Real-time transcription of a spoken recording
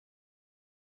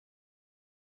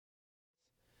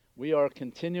We are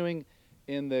continuing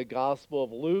in the Gospel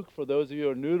of Luke. For those of you who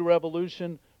are new to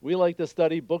Revolution, we like to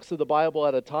study books of the Bible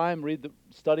at a time,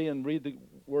 study and read the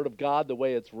Word of God the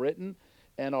way it's written.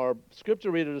 And our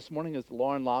scripture reader this morning is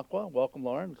Lauren Lacqua. Welcome,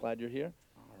 Lauren. Glad you're here.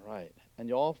 All right. And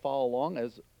you all follow along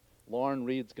as Lauren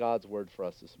reads God's Word for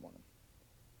us this morning.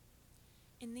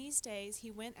 In these days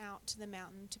he went out to the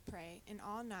mountain to pray, and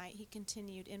all night he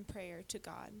continued in prayer to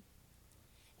God.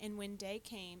 And when day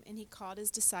came, and he called his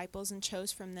disciples and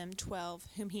chose from them 12,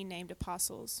 whom he named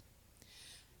apostles: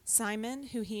 Simon,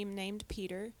 who he named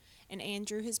Peter, and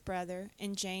Andrew his brother,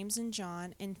 and James and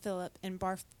John, and Philip, and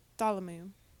Bartholomew,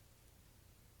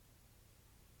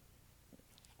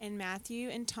 and Matthew,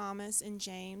 and Thomas, and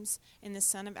James, and the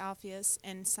son of Alphaeus,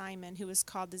 and Simon, who was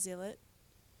called the Zealot,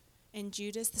 and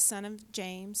Judas the son of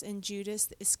James, and Judas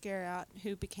the Iscariot,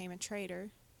 who became a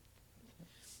traitor.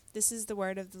 This is the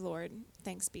word of the Lord.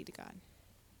 Thanks be to God.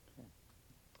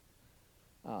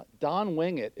 Don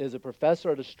Wingett is a professor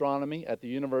of astronomy at the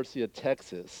University of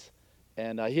Texas,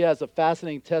 and he has a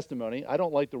fascinating testimony. I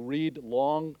don't like to read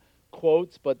long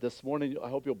quotes, but this morning I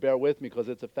hope you'll bear with me because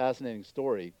it's a fascinating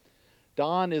story.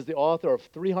 Don is the author of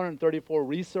 334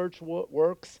 research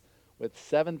works with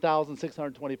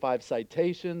 7,625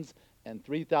 citations and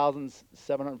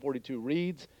 3,742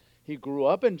 reads. He grew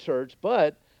up in church,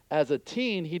 but as a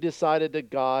teen, he decided that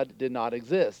God did not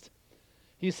exist.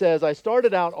 He says, I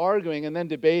started out arguing and then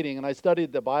debating, and I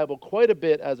studied the Bible quite a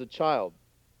bit as a child.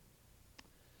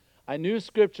 I knew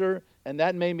Scripture, and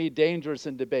that made me dangerous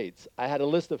in debates. I had a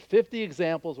list of 50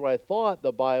 examples where I thought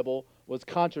the Bible was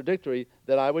contradictory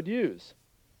that I would use.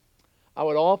 I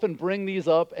would often bring these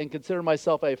up and consider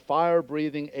myself a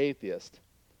fire-breathing atheist.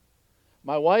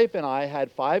 My wife and I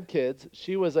had 5 kids.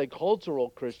 She was a cultural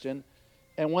Christian,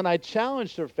 and when I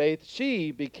challenged her faith,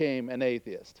 she became an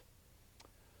atheist.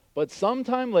 But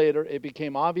sometime later, it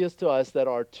became obvious to us that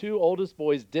our 2 oldest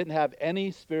boys didn't have any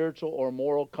spiritual or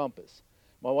moral compass.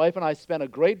 My wife and I spent a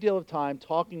great deal of time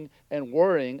talking and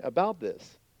worrying about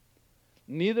this.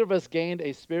 Neither of us gained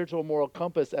a spiritual or moral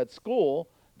compass at school.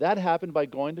 That happened by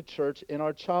going to church in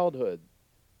our childhood.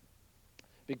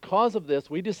 Because of this,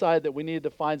 we decided that we needed to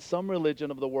find some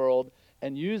religion of the world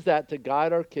and use that to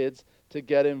guide our kids to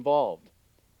get involved.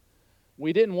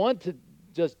 We didn't want to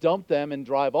just dump them and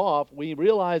drive off. We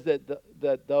realized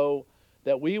that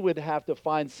we would have to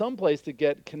find some place to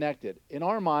get connected. In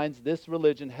our minds, this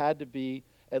religion had to be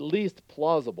at least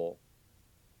plausible.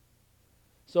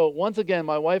 So once again,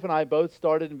 my wife and I both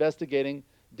started investigating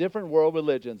different world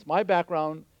religions. My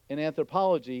background in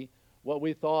anthropology,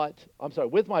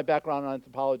 with my background in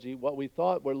anthropology, what we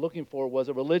thought we're looking for was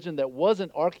a religion that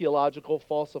wasn't archaeologically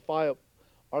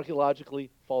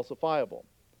falsifiable.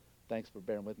 Thanks for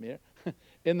bearing with me here.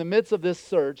 In the midst of this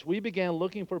search, we began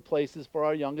looking for places for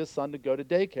our youngest son to go to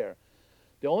daycare.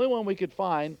 The only one we could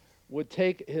find would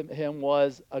take him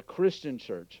was a Christian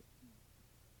church.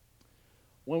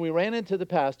 When we ran into the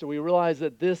pastor, we realized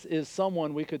that this is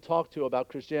someone we could talk to about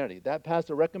Christianity. That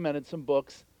pastor recommended some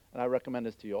books, and I recommend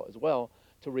this to you all as well,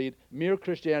 to read Mere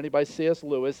Christianity by C.S.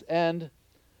 Lewis and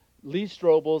Lee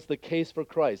Strobel's The Case for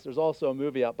Christ. There's also a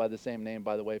movie out by the same name,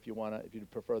 by the way, if you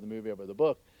prefer the movie over the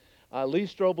book. Lee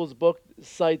Strobel's book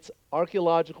cites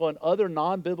archaeological and other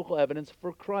non-biblical evidence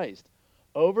for Christ.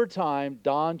 Over time,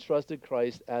 Don trusted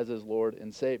Christ as his Lord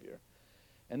and Savior.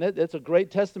 And that's a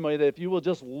great testimony that if you will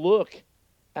just look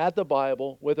at the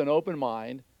Bible with an open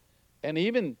mind, and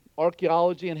even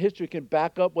archaeology and history can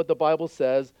back up what the Bible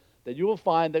says, that you will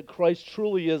find that Christ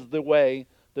truly is the way,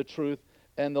 the truth,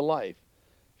 and the life.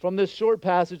 From this short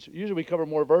passage, usually we cover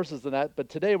more verses than that, but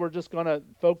today we're just going to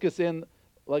focus in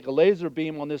like a laser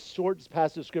beam on this short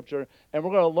passage of Scripture, and we're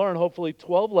going to learn hopefully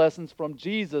 12 lessons from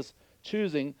Jesus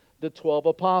choosing the 12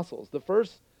 apostles. The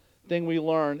first thing we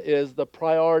learn is the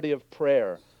priority of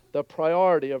prayer. The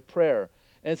priority of prayer.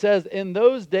 And it says, in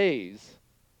those days,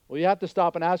 well, you have to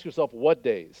stop and ask yourself, what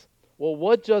days? Well,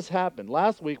 what just happened?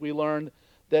 Last week we learned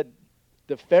that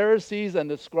the Pharisees and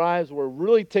the scribes were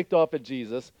really ticked off at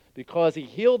Jesus because he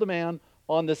healed a man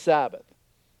on the Sabbath.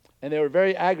 And they were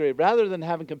very aggravated. Rather than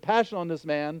having compassion on this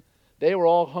man, they were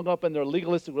all hung up in their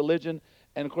legalistic religion.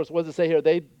 And of course, what does it say here?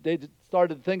 They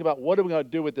started to think about, what are we going to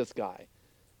do with this guy?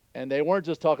 And they weren't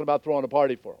just talking about throwing a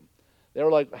party for him. They were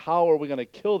like, how are we going to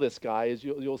kill this guy, as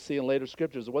you'll see in later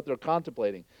scriptures, what they're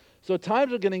contemplating. So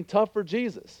times are getting tough for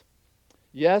Jesus.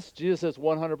 Yes, Jesus is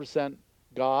 100%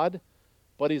 God,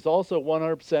 but he's also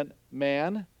 100%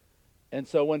 man. And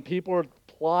so when people are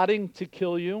plotting to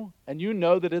kill you, and you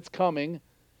know that it's coming,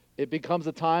 it becomes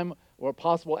a time where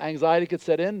possible anxiety could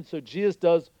set in. So Jesus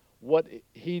does what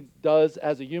he does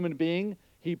as a human being.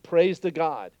 He prays to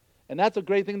God. And that's a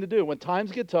great thing to do. When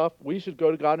times get tough, we should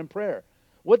go to God in prayer.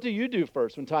 What do you do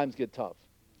first when times get tough?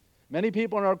 Many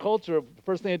people in our culture, the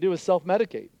first thing they do is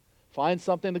self-medicate. Find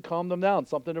something to calm them down,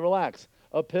 something to relax.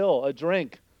 A pill, a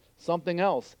drink, something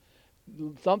else.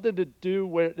 Something to do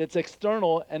where it's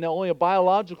external and only a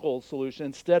biological solution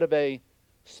instead of a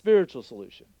spiritual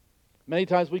solution. Many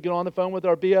times we get on the phone with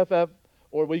our BFF,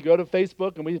 or we go to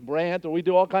Facebook and we rant, or we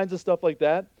do all kinds of stuff like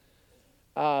that.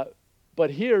 But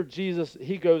here, Jesus,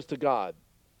 he goes to God.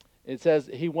 It says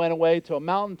he went away to a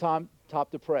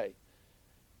mountaintop to pray.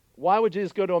 Why would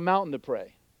Jesus go to a mountain to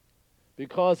pray?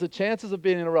 Because the chances of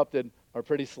being interrupted are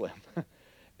pretty slim.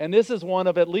 And this is one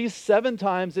of at least 7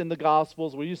 times in the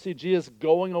Gospels where you see Jesus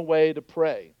going away to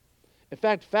pray. In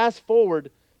fact, fast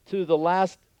forward to the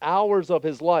last hours of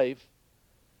his life,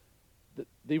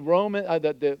 the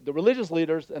religious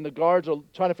leaders and the guards are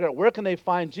trying to figure out where can they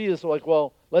find Jesus. They're like,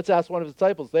 well, let's ask one of his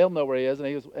disciples. They'll know where he is.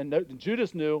 And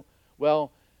Judas knew,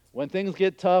 well, when things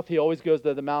get tough, he always goes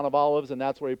to the Mount of Olives, and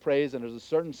that's where he prays. And there's a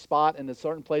certain spot in a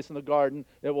certain place in the garden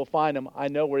that will find him. I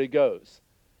know where he goes.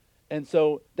 And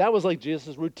so that was like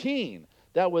Jesus' routine.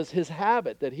 That was his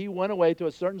habit, that he went away to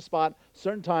a certain spot,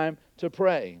 certain time to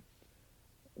pray.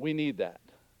 We need that.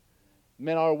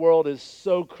 Man, our world is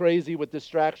so crazy with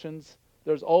distractions.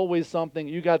 There's always something.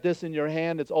 You got this in your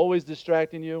hand. It's always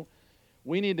distracting you.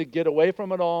 We need to get away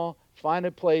from it all, find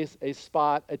a place, a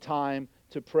spot, a time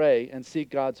to pray and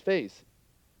seek God's face.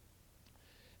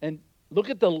 And look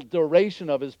at the duration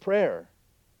of his prayer.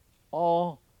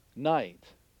 All night.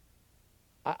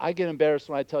 I get embarrassed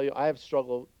when I tell you I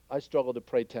struggle to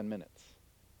pray 10 minutes.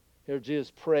 Here Jesus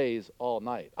prays all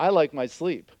night. I like my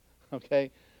sleep,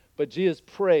 okay? But Jesus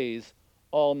prays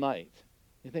all night.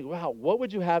 You think, wow, what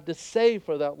would you have to say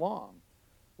for that long?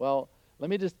 Well, let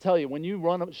me just tell you, when you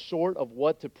run short of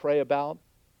what to pray about,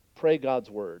 pray God's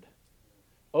word.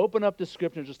 Open up the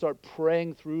scriptures and start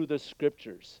praying through the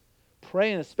scriptures.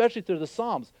 Praying, especially through the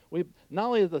Psalms. Not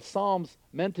only are the Psalms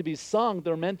meant to be sung,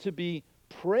 they're meant to be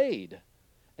prayed.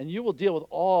 And you will deal with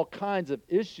all kinds of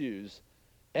issues,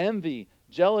 envy,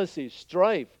 jealousy,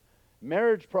 strife,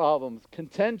 marriage problems,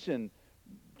 contention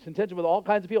with all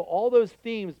kinds of people. All those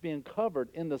themes being covered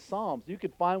in the Psalms. You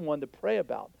could find one to pray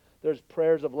about. There's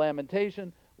prayers of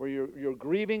lamentation where you're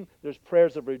grieving. There's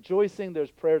prayers of rejoicing. There's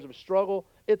prayers of struggle.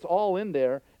 It's all in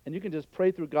there, and you can just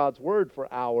pray through God's word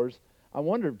for hours. I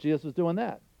wonder if Jesus was doing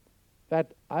that. In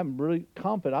fact, I'm really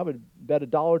confident. I would bet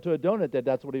 $1 to a donut that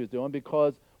that's what he was doing,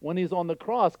 because when he's on the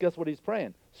cross, guess what he's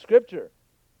praying? Scripture.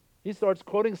 He starts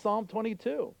quoting Psalm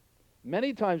 22.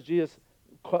 Many times Jesus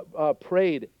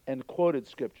prayed and quoted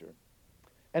Scripture.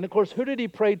 And of course, who did he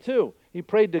pray to? He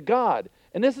prayed to God.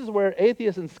 And this is where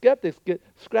atheists and skeptics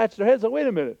scratch their heads. Like, wait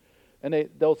a minute. And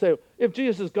they'll say, if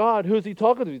Jesus is God, who's he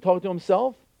talking to? Is he talking to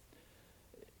himself?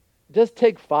 Just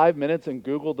take 5 minutes and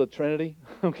Google the Trinity,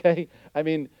 okay? I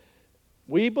mean,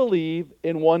 we believe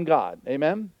in one God,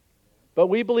 amen? But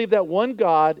we believe that one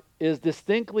God is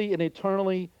distinctly and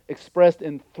eternally expressed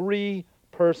in 3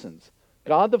 persons.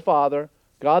 God the Father,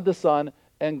 God the Son,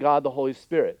 and God the Holy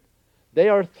Spirit. They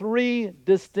are 3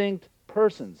 distinct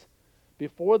persons.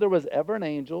 Before there was ever an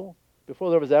angel, before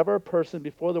there was ever a person,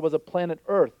 before there was a planet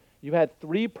Earth, you had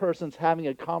 3 persons having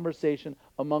a conversation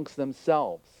amongst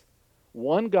themselves.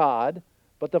 One God,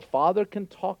 but the Father can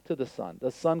talk to the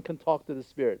Son can talk to the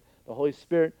Spirit, the Holy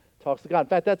Spirit talks to God. In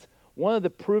fact, that's one of the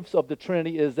proofs of the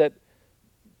Trinity, is that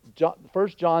 1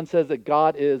 John says that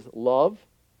God is love,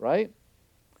 right?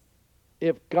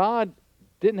 If God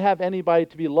didn't have anybody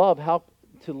to love,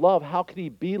 how could he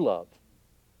be loved?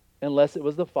 Unless it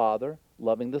was the Father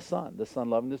loving the Son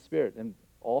loving the Spirit, and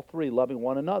all 3 loving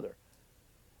one another.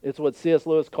 It's what C.S.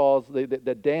 Lewis calls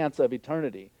the dance of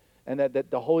eternity, and that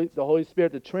the Holy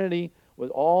Spirit, the Trinity, was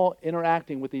all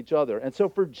interacting with each other. And so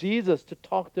for Jesus to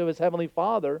talk to his Heavenly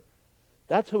Father,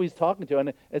 that's who he's talking to.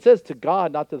 And it says to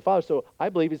God, not to the Father. So I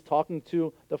believe he's talking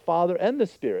to the Father and the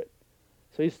Spirit.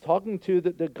 So he's talking to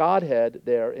the Godhead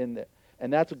there, and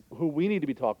that's who we need to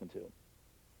be talking to.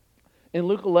 In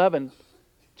Luke 11,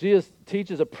 Jesus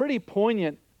teaches a pretty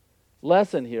poignant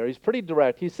lesson here. He's pretty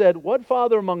direct. He said, what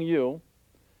father among you,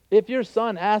 if your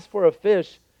son asked for a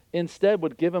fish, instead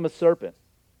would give him a serpent?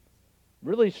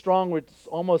 Really strong,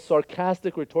 almost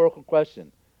sarcastic, rhetorical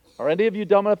question. Are any of you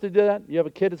dumb enough to do that? You have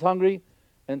a kid that's hungry,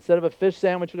 and instead of a fish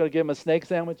sandwich, you're going to give him a snake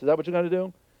sandwich? Is that what you're going to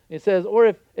do? He says, or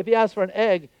if he asked for an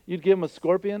egg, you'd give him a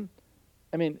scorpion?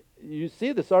 I mean, you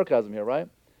see the sarcasm here, right? And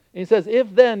he says,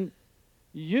 if then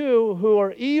you who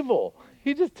are evil,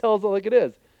 he just tells it like it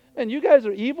is, and you guys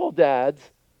are evil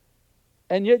dads,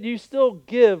 and yet you still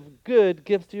give good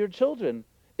gifts to your children.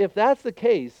 If that's the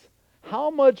case, how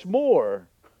much more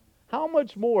how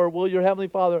much more will your Heavenly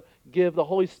Father give the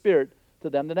Holy Spirit to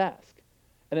them that ask?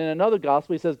 And in another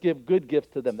gospel, he says, give good gifts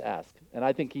to them that ask. And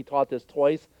I think he taught this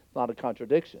twice. It's not a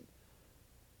contradiction.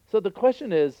 So the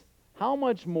question is, how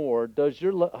much more does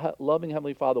your loving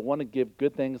Heavenly Father want to give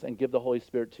good things and give the Holy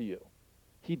Spirit to you?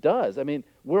 He does. I mean,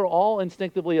 we're all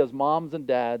instinctively, as moms and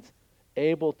dads,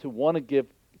 able to want to give.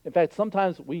 In fact,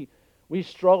 sometimes we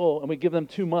struggle and we give them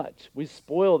too much. We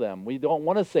spoil them. We don't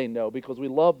want to say no because we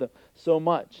love them so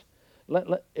much.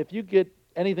 If you get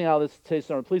anything out of this today's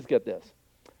sermon, please get this.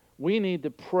 We need to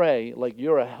pray like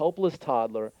you're a helpless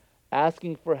toddler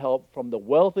asking for help from the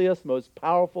wealthiest, most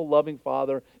powerful, loving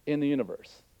Father in the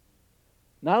universe.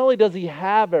 Not only does he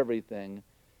have everything,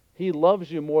 he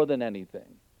loves you more than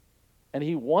anything. And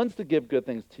he wants to give good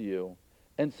things to you.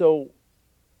 And so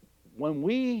when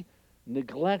we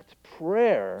neglect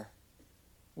prayer,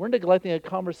 we're neglecting a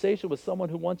conversation with someone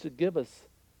who wants to give us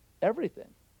everything.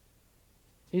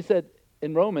 He said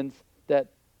in Romans that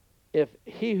if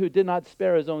he who did not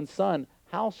spare his own son,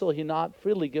 how shall he not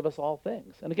freely give us all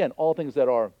things? And again, all things that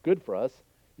are good for us.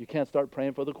 You can't start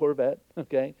praying for the Corvette,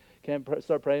 okay? Can't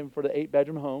start praying for the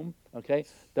 8-bedroom home, okay?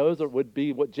 Those would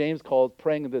be what James calls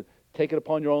praying to take it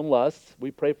upon your own lusts.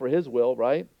 We pray for his will,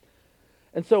 right?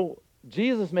 And so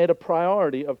Jesus made a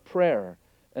priority of prayer.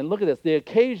 And look at this. The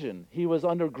occasion, he was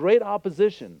under great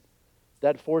opposition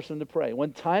that forced him to pray.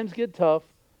 When times get tough,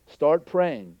 start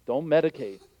praying. Don't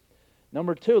medicate.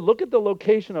 Number 2, look at the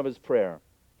location of his prayer.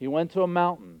 He went to a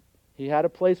mountain. He had a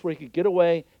place where he could get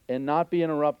away and not be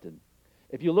interrupted.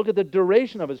 If you look at the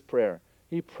duration of his prayer,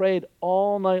 he prayed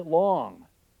all night long.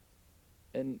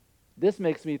 And this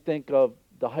makes me think of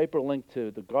the hyperlink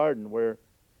to the garden where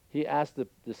he asked the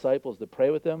disciples to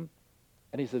pray with him.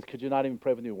 And he says, could you not even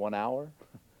pray with me 1 hour?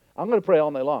 I'm going to pray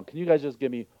all night long. Can you guys just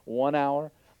give me 1 hour?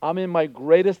 I'm in my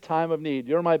greatest time of need.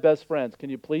 You're my best friends. Can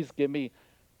you please give me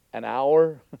an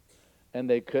hour? And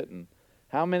they couldn't.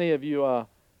 How many of you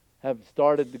have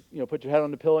started to put your head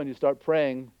on the pillow and you start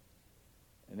praying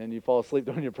and then you fall asleep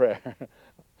during your prayer?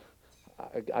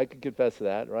 I can confess to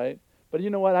that, right? But you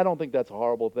know what? I don't think that's a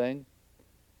horrible thing.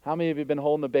 How many of you have been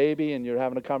holding a baby and you're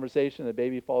having a conversation and the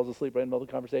baby falls asleep right in the middle of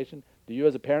the conversation? Do you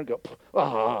as a parent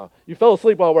go, you fell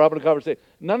asleep while we're having a conversation?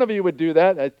 None of you would do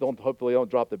that. Hopefully don't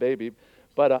drop the baby.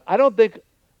 But I don't think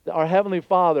our Heavenly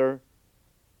Father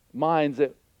minds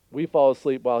that we fall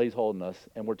asleep while he's holding us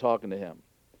and we're talking to him.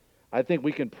 I think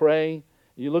we can pray.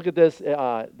 You look at this,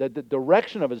 the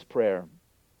direction of his prayer,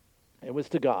 it was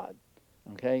to God,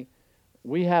 okay?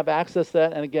 We have access to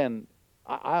that. And again,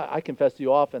 I confess to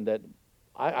you often that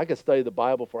I could study the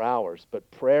Bible for hours, but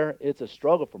prayer, it's a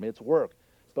struggle for me. It's work,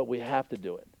 but we have to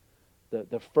do it.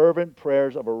 The fervent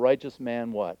prayers of a righteous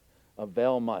man, what?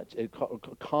 Avail much. It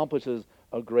accomplishes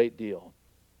a great deal.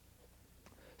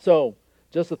 So,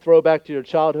 just a throwback to your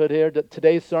childhood here.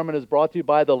 Today's sermon is brought to you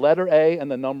by the letter A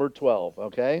and the number 12,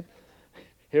 okay?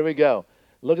 Here we go.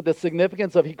 Look at the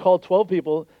significance of, he called 12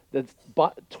 people.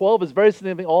 12 is very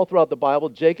significant all throughout the Bible.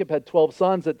 Jacob had 12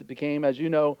 sons that became, as you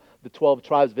know, the 12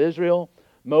 tribes of Israel.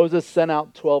 Moses sent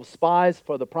out 12 spies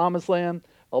for the promised land.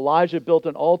 Elijah built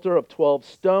an altar of 12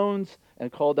 stones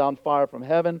and called down fire from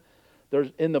heaven.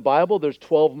 In the Bible, there's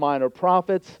 12 minor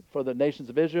prophets for the nations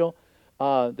of Israel.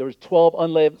 There was 12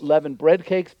 unleavened bread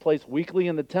cakes placed weekly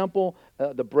in the temple,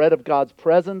 the bread of God's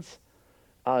presence.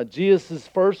 Jesus'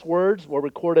 first words were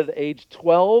recorded at age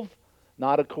 12,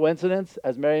 not a coincidence,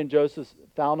 as Mary and Joseph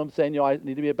found him saying, I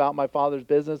need to be about my Father's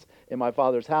business in my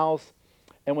Father's house.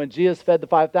 And when Jesus fed the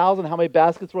 5,000, how many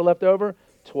baskets were left over?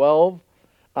 12.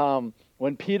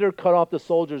 When Peter cut off the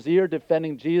soldier's ear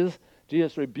defending Jesus,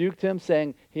 Jesus rebuked him,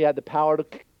 saying he had the power to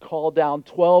call down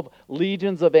 12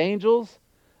 legions of angels.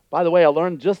 By the way, I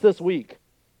learned just this week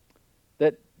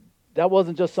that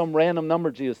wasn't just some random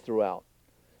number Jesus threw out.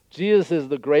 Jesus is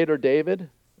the greater David,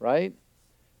 right?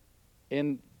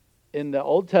 In the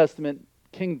Old Testament,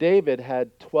 King David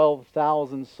had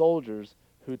 12,000 soldiers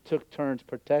who took turns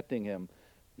protecting him,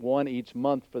 one each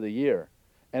month for the year.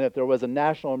 And if there was a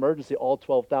national emergency, all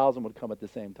 12,000 would come at the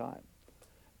same time.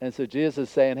 And so Jesus is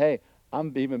saying, hey,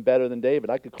 I'm even better than David.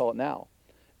 I could call it now.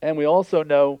 And we also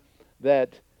know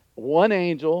that one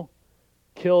angel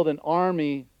killed an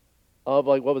army of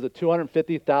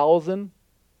 250,000?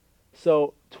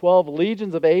 So 12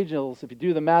 legions of angels, if you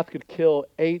do the math, could kill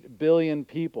 8 billion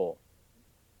people.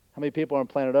 How many people are on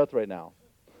planet Earth right now?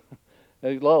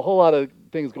 A whole lot of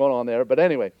things going on there. But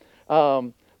anyway,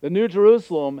 the New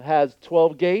Jerusalem has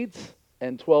 12 gates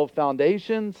and 12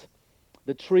 foundations.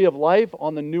 The tree of life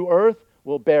on the new earth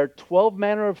will bear 12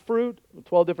 manner of fruit,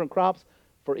 12 different crops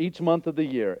for each month of the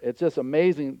year. It's just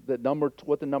amazing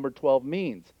what the number 12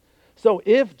 means. So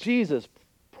if Jesus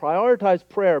prioritize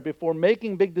prayer before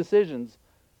making big decisions,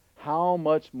 how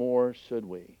much more should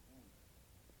we?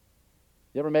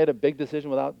 You ever made a big decision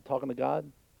without talking to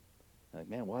God? Like,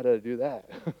 man, why did I do that?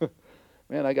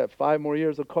 Man, I got 5 more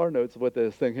years of car notes with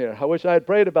this thing here. I wish I had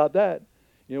prayed about that.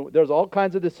 There's all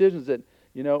kinds of decisions that,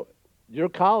 your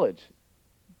college.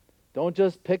 Don't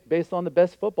just pick based on the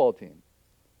best football team.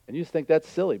 And you just think that's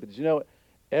silly. But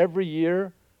every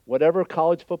year, whatever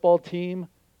college football team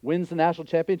wins the national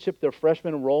championship, their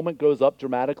freshman enrollment goes up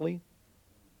dramatically.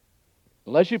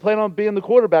 Unless you plan on being the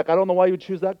quarterback, I don't know why you would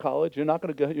choose that college. You're not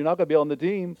going to be on the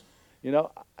team.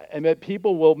 And that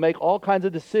people will make all kinds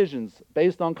of decisions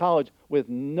based on college with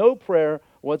no prayer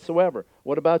whatsoever.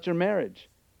 What about your marriage?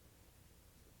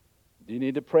 Do you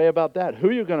need to pray about that?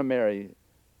 Who you're going to marry?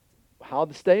 How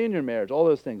to stay in your marriage? All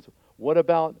those things. What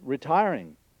about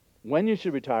retiring? When you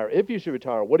should retire? If you should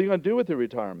retire? What are you going to do with your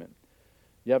retirement?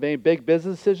 You have any big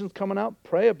business decisions coming up?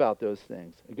 Pray about those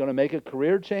things. Are you going to make a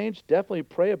career change? Definitely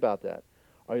pray about that.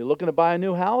 Are you looking to buy a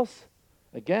new house?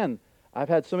 Again, I've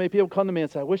had so many people come to me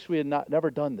and say, I wish we had never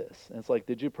done this. And it's like,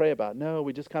 did you pray about it? No,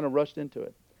 we just kind of rushed into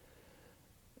it.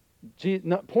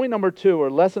 Point number 2, or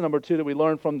lesson number 2 that we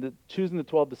learned from choosing the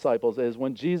 12 disciples is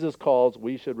when Jesus calls,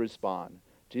 we should respond.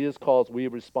 Jesus calls, we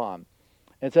respond.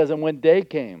 And it says, and when day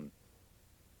came,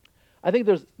 I think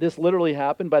this literally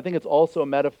happened, but I think it's also a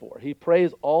metaphor. He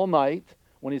prays all night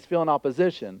when he's feeling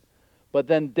opposition, but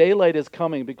then daylight is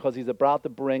coming because he's about to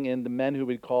bring in the men who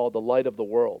we call the light of the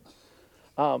world.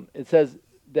 It says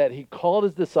that he called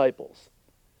his disciples.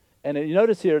 And you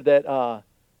notice here that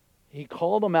he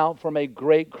called them out from a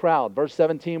great crowd. Verse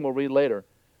 17 we'll read later.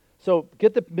 So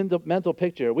get the mental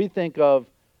picture. We think of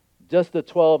just the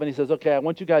 12, and he says, okay, I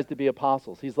want you guys to be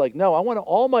apostles. He's like, no, I want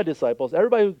all my disciples,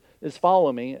 everybody who is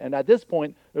following me. And at this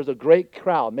point, there's a great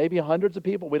crowd, maybe hundreds of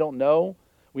people. We don't know.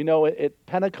 We know at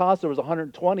Pentecost, there was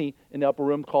 120 in the upper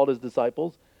room called his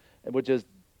disciples, which is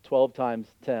 12 times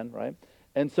 10, right?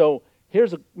 And so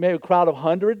here's maybe a crowd of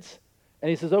hundreds. And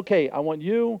he says, okay, I want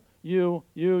you.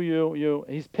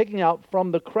 He's picking out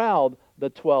from the crowd the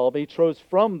 12. He chose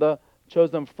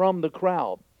them from the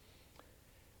crowd.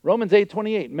 Romans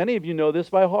 8:28, many of you know this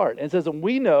by heart. And it says, and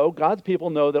we know, God's people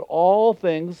know that all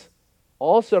things,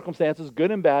 all circumstances,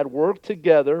 good and bad, work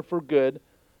together for good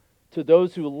to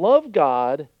those who love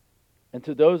God and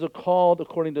to those who are called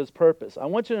according to his purpose. I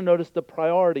want you to notice the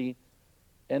priority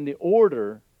and the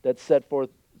order that's set forth,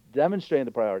 demonstrating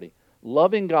the priority.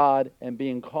 Loving God and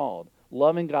being called.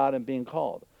 Loving God and being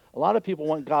called. A lot of people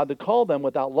want God to call them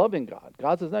without loving God.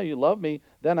 God says, no, you love me,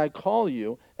 then I call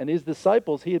you. And his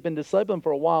disciples, he had been discipling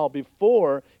for a while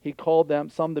before he called them,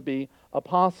 some to be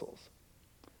apostles.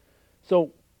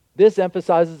 So this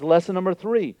emphasizes lesson number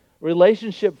 3.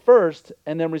 Relationship first,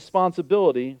 and then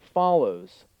responsibility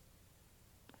follows.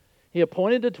 He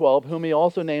appointed the 12, whom he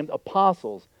also named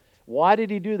apostles. Why did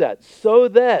he do that? So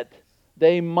that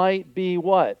they might be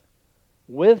what?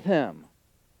 With him.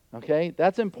 Okay,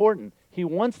 that's important. He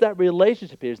wants that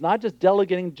relationship here. He's not just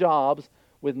delegating jobs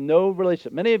with no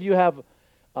relationship. Many of you have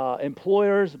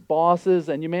employers, bosses,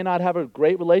 and you may not have a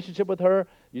great relationship with her.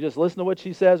 You just listen to what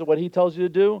she says or what he tells you to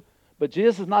do. But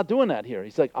Jesus is not doing that here.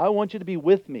 He's like, I want you to be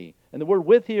with me. And the word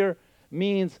with here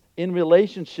means in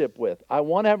relationship with. I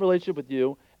want to have a relationship with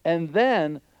you, and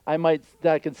then I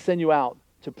can send you out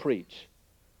to preach.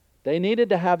 They needed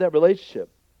to have that relationship.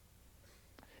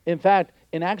 In fact,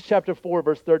 in Acts chapter 4,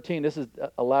 verse 13, this is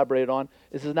elaborated on.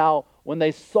 This is now, when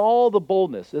they saw the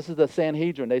boldness, this is the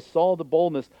Sanhedrin, they saw the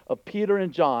boldness of Peter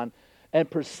and John and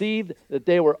perceived that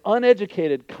they were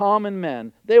uneducated, common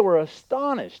men. They were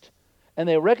astonished. And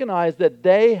they recognized that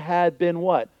they had been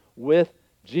what? With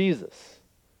Jesus.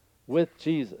 With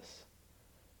Jesus.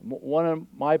 One of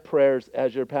my prayers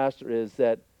as your pastor is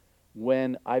that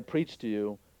when I preach to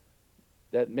you,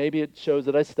 that maybe it shows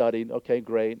that I studied, okay,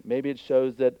 great. Maybe it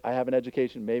shows that I have an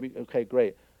education, maybe, okay,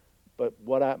 great. But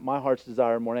my heart's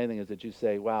desire more than anything is that you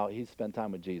say, wow, he spent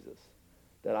time with Jesus.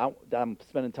 That I'm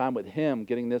spending time with him,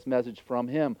 getting this message from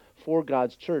him for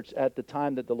God's church at the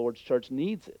time that the Lord's church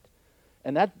needs it.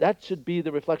 And that should be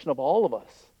the reflection of all of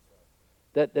us.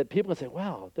 That people can say,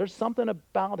 wow, there's something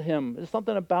about him, there's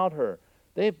something about her.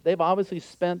 They've obviously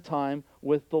spent time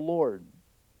with the Lord.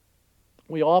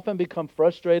 We often become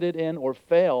frustrated in or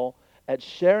fail at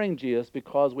sharing Jesus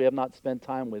because we have not spent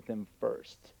time with him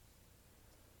first.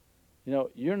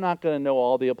 You're not going to know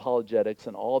all the apologetics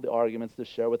and all the arguments to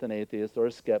share with an atheist or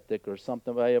a skeptic or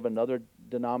somebody of another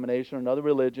denomination or another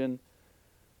religion.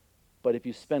 But if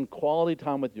you spend quality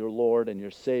time with your Lord and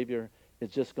your Savior,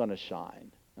 it's just going to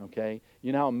shine. Okay?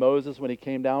 You know how Moses, when he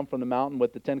came down from the mountain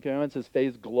with the 10 Commandments, his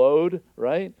face glowed,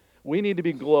 right? We need to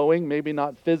be glowing, maybe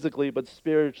not physically, but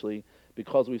spiritually,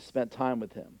 because we've spent time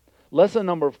with him. Lesson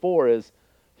number 4 is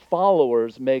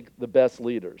followers make the best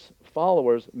leaders.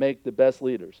 Followers make the best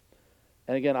leaders.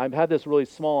 And again, I've had this really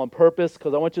small on purpose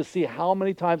because I want you to see how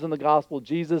many times in the gospel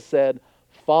Jesus said,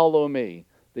 follow me.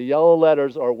 The yellow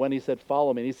letters are when he said,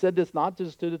 follow me. And he said this not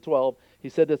just to the 12, he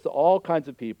said this to all kinds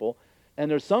of people. And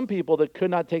there's some people that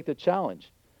could not take the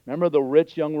challenge. Remember the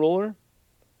rich young ruler?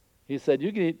 He said,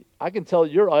 I can tell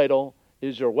your idol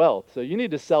is your wealth. So you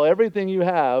need to sell everything you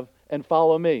have and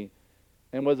follow me.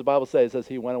 And what does the Bible say? It says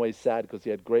he went away sad because he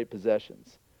had great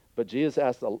possessions. But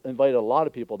Jesus invited a lot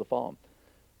of people to follow him.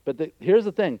 But here's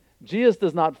the thing. Jesus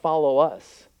does not follow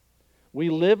us. We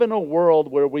live in a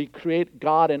world where we create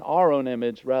God in our own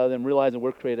image rather than realizing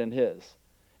we're created in his.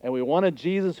 And we want a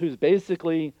Jesus who's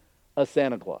basically a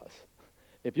Santa Claus.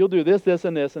 If you'll do this, this,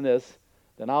 and this, and this,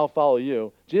 then I'll follow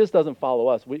you. Jesus doesn't follow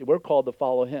us. We're called to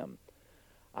follow him.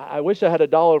 I wish I had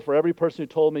 $1 for every person who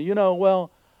told me,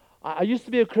 I used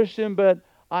to be a Christian, but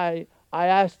I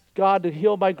asked God to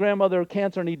heal my grandmother of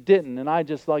cancer, and he didn't. And I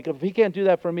just, if he can't do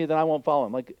that for me, then I won't follow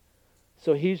him.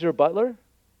 So he's your butler?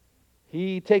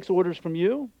 He takes orders from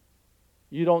you?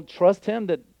 You don't trust him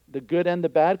that the good and the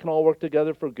bad can all work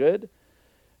together for good?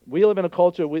 We live in a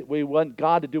culture, we want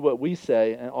God to do what we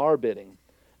say and our bidding.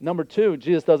 Number 2,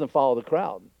 Jesus doesn't follow the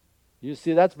crowd. You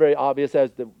see, that's very obvious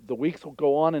as the weeks will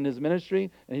go on in his ministry,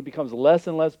 and he becomes less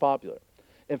and less popular.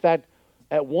 In fact,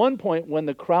 at one point when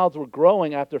the crowds were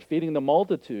growing after feeding the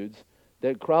multitudes,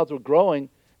 the crowds were growing,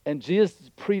 and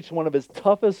Jesus preached one of his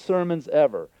toughest sermons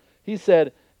ever. He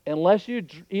said, unless you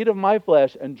eat of my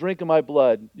flesh and drink of my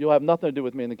blood, you'll have nothing to do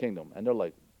with me in the kingdom. And they're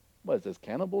like, what is this,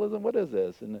 cannibalism? What is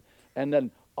this? And then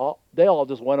they all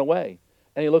just went away.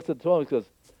 And he looks at the 12 and he goes,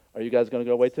 are you guys going to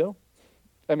go away too?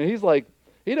 I mean, he's like,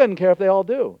 he doesn't care if they all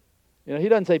do. He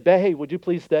doesn't say, hey, would you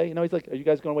please stay? He's like, are you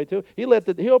guys going away too? He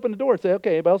opened the door and said,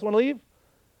 okay, anybody else want to leave?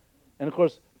 And of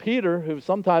course, Peter, who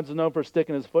sometimes is known for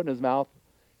sticking his foot in his mouth,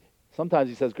 sometimes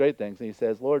he says great things. And he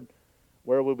says, Lord,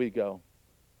 where would we go?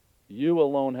 You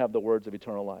alone have the words of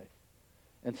eternal life.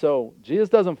 And so Jesus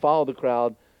doesn't follow the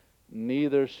crowd.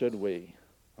 Neither should we.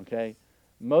 Okay?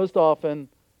 Most often,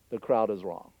 the crowd is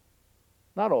wrong.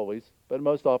 Not always, but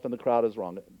most often the crowd is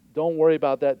wrong. Don't worry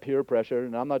about that peer pressure.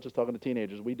 And I'm not just talking to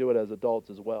teenagers. We do it as adults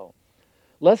as well.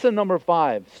 Lesson number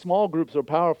 5, small groups are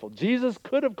powerful. Jesus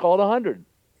could have called 100.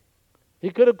 He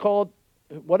could have called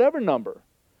whatever number.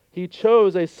 He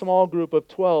chose a small group of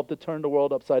 12 to turn the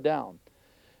world upside down.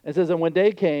 It says, and when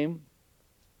day came,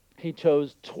 he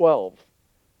chose 12.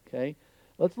 Okay?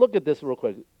 Let's look at this real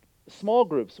quick. Small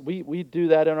groups, we do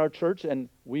that in our church, and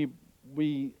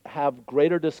we have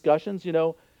greater discussions.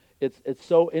 It's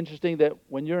so interesting that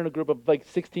when you're in a group of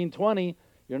 16, 20,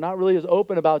 you're not really as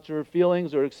open about your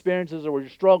feelings or experiences or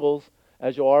your struggles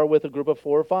as you are with a group of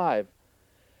 4 or 5.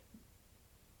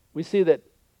 We see that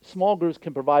small groups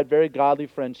can provide very godly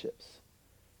friendships.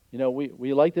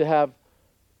 We like to have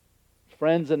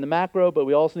friends in the macro, but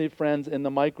we also need friends in the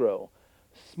micro.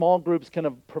 Small groups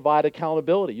can provide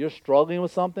accountability. You're struggling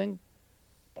with something,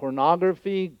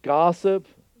 pornography, gossip,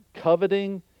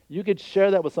 coveting. You could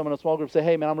share that with someone in a small group. Say,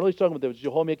 hey, man, I'm really struggling with this. Would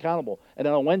you hold me accountable? And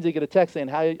then on Wednesday, get a text saying,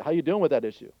 how you doing with that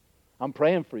issue? I'm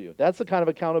praying for you. That's the kind of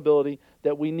accountability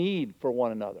that we need for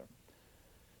one another.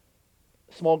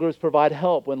 Small groups provide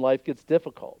help when life gets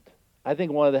difficult. I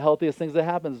think one of the healthiest things that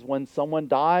happens is when someone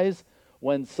dies,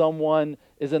 when someone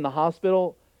is in the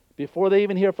hospital, before they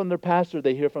even hear from their pastor,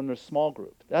 they hear from their small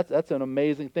group. That's an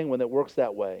amazing thing when it works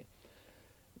that way.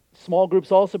 Small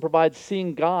groups also provide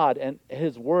seeing God and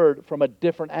his word from a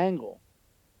different angle.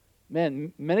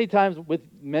 Man, many times with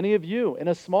many of you in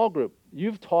a small group,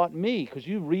 you've taught me because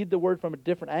you read the word from a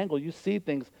different angle. You see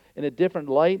things in a different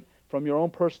light from your own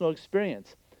personal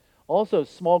experience. Also,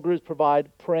 small groups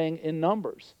provide praying in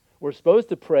numbers. We're supposed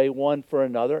to pray one for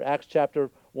another. Acts chapter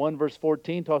 1, verse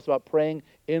 14 talks about praying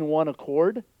in one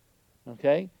accord.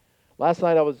 Okay? Last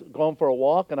night I was going for a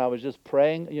walk and I was just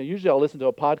praying. Usually I'll listen to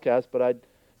a podcast, but I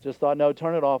just thought, no,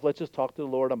 turn it off. Let's just talk to the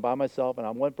Lord. I'm by myself, and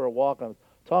I went for a walk. I was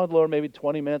talking to the Lord maybe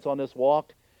 20 minutes on this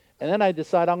walk. And then I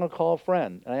decided I'm going to call a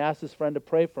friend. And I asked this friend to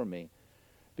pray for me.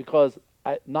 Because,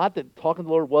 not that talking to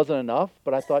the Lord wasn't enough,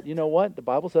 but I thought, you know what? The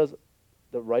Bible says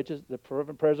the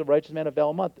fervent prayers of a righteous man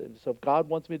avail much. So if God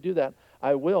wants me to do that,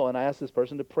 I will. And I asked this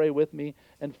person to pray with me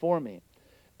and for me.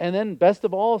 And then, best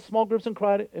of all, small groups and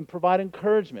provide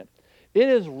encouragement. It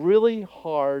is really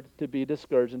hard to be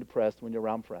discouraged and depressed when you're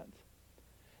around friends.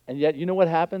 And yet, you know what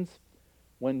happens?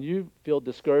 When you feel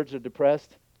discouraged or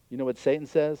depressed, you know what Satan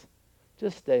says?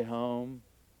 Just stay home,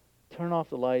 turn off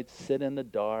the lights, sit in the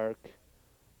dark,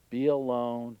 be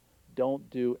alone, don't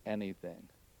do anything.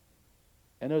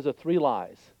 And those are 3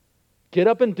 lies. Get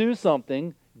up and do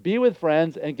something. be with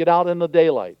friends, and get out in the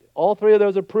daylight. All three of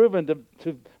those are proven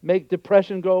to make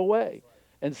depression go away.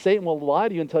 And Satan will lie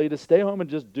to you and tell you to stay home and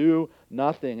just do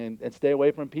nothing and stay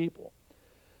away from people.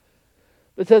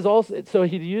 It says also, so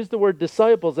he used the word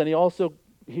disciples, and he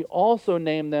also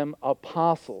named them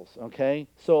apostles, okay?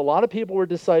 So a lot of people were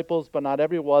disciples, but not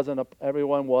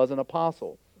everyone was an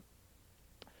apostle.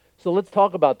 So let's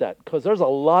talk about that, because there's a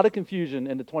lot of confusion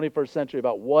in the 21st century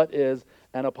about what is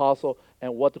an apostle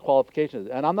and what the qualification is.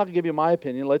 And I'm not going to give you my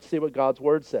opinion. Let's see what God's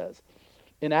word says.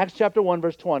 In Acts chapter 1,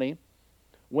 verse 20,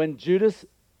 when Judas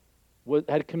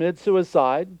had committed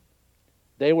suicide,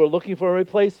 they were looking for a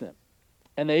replacement.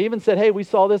 And they even said, hey, we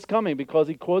saw this coming, because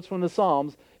he quotes from the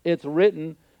Psalms, it's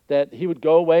written that he would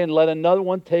go away and let another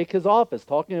one take his office,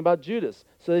 talking about Judas.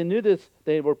 So they knew this.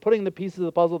 They were putting the pieces of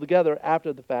the puzzle together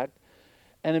after the fact.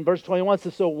 And in verse 21 it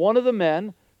says, one of the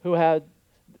men who have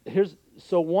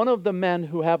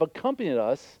accompanied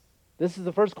us, this is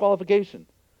the first qualification,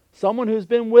 someone who's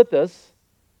been with us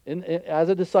as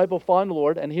a disciple following the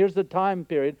Lord, and here's the time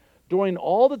period, during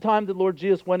all the time that Lord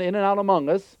Jesus went in and out among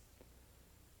us,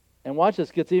 and watch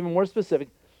this, gets even more specific.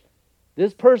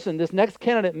 This person, this next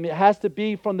candidate, has to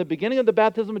be from the beginning of the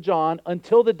baptism of John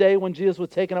until the day when Jesus was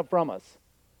taken up from us.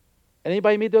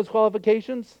 Anybody meet those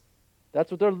qualifications? That's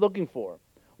what they're looking for.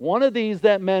 One of these,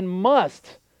 that men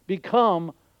must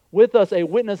become with us a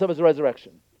witness of his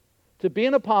resurrection. To be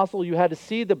an apostle, you had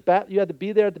to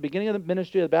be there at the beginning of the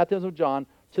ministry of the baptism of John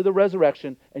to the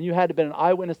resurrection, and you had to be an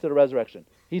eyewitness to the resurrection.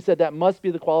 He said that must be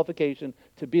the qualification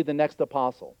to be the next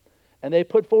apostle. And they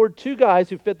put forward two guys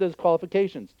who fit those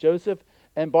qualifications, Joseph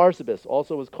and Barsabas,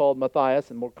 also was called Matthias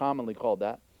and more commonly called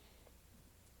that.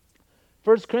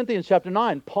 1 Corinthians chapter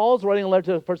 9, Paul's writing a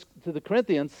letter to the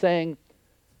Corinthians saying,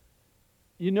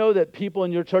 you know that people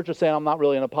in your church are saying I'm not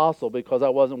really an apostle because I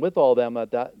wasn't with all them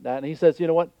at that. And he says, you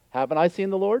know what? Haven't I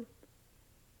seen the Lord?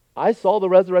 I saw the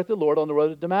resurrected Lord on the road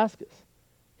to Damascus.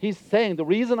 He's saying the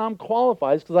reason I'm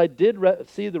qualified is because I did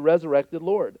see the resurrected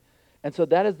Lord. And so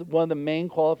that is one of the main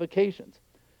qualifications.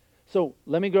 So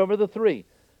let me go over the three.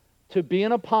 To be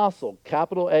an apostle,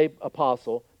 capital A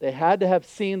apostle, they had to have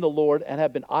seen the Lord and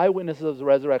have been eyewitnesses of the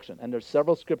resurrection. And there's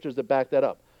several scriptures that back that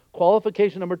up.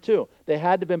 Qualification number 2, they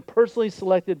had to have been personally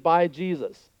selected by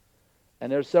Jesus.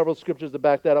 And there's several scriptures that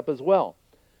back that up as well.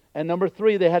 And number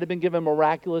 3, they had to have been given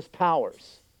miraculous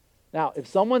powers. Now, if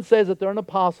someone says that they're an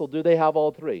apostle, do they have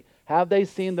all three? Have they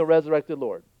seen the resurrected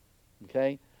Lord?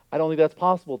 Okay? I don't think that's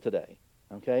possible today.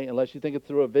 Okay? Unless you think it's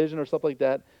through a vision or something like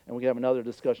that, and we can have another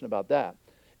discussion about that.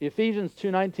 Ephesians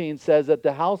 2:19 says that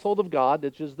the household of God,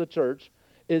 which is the church,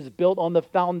 is built on the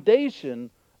foundation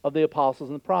of the apostles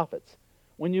and the prophets.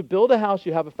 When you build a house,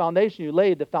 you have a foundation you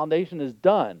laid, the foundation is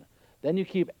done. Then you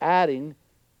keep adding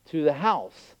to the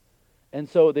house. And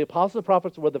so the apostles and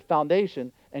prophets were the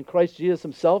foundation, and Christ Jesus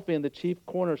himself being the chief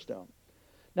cornerstone.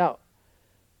 Now,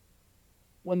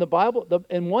 when the Bible,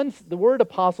 the word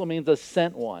apostle means a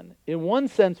sent one. In one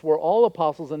sense, we're all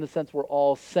apostles, in the sense we're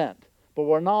all sent. But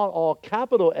we're not all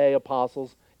capital A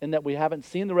apostles in that we haven't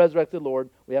seen the resurrected Lord,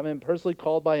 we haven't been personally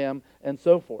called by him, and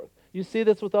so forth. You see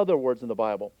this with other words in the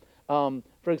Bible.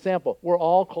 For example, we're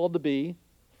all called to be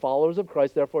followers of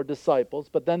Christ, therefore disciples,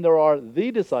 but then there are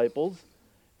the disciples,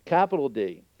 capital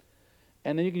D.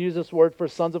 And then you can use this word for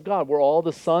sons of God. We're all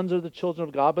the sons or the children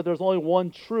of God, but there's only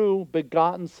one true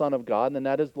begotten Son of God, and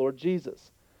that is Lord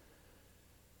Jesus.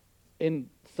 In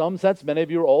some sense, many of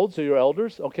you are old, so you're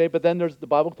elders, okay? But then the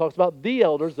Bible talks about the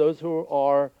elders, those who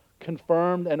are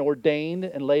confirmed and ordained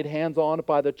and laid hands on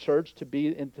by the church to be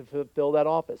and to fulfill that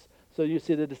office. So you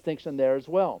see the distinction there as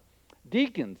well.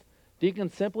 Deacons.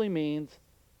 Deacon simply means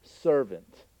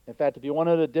servant. In fact, if you want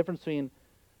to know the difference between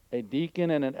a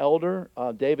deacon and an elder,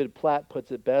 David Platt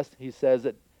puts it best. He says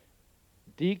that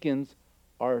deacons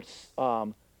are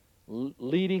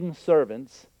leading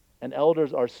servants and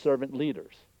elders are servant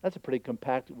leaders. That's a pretty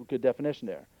compact, good definition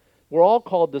there. We're all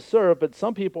called to serve, but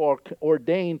some people are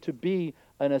ordained to be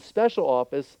in a special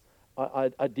office,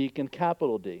 a deacon,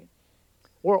 capital D.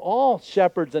 We're all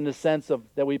shepherds in the sense of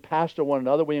that we pastor one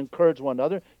another, we encourage one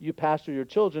another. You pastor your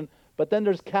children, but then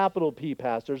there's capital P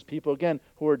pastors, people, again,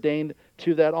 who are ordained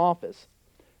to that office.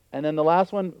 And then the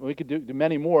last one, we could do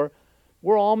many more,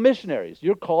 we're all missionaries.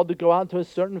 You're called to go out into a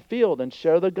certain field and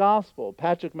share the gospel.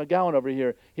 Patrick McGowan over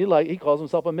here, he calls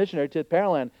himself a missionary to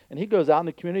Pearland, and he goes out in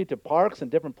the community to parks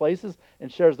and different places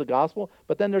and shares the gospel.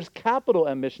 But then there's capital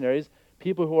M missionaries,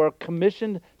 people who are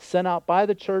commissioned, sent out by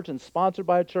the church and sponsored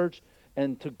by a church,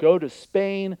 and to go to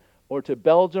Spain or to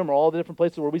Belgium or all the different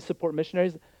places where we support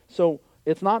missionaries. So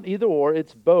it's not either or,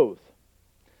 it's both.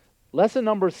 Lesson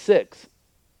number 6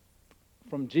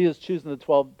 from Jesus choosing the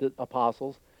 12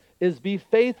 apostles is be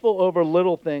faithful over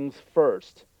little things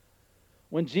first.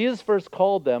 When Jesus first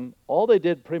called them, all they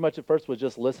did pretty much at first was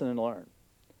just listen and learn.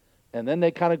 And then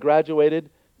they kind of graduated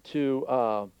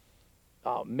to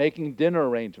making dinner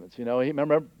arrangements. You know,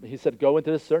 he said, go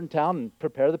into this certain town and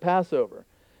prepare the Passover.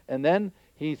 And then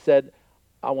he said,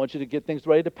 I want you to get things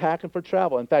ready to pack and for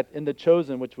travel. In fact, in The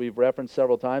Chosen, which we've referenced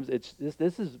several times,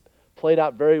 this is played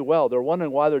out very well. They're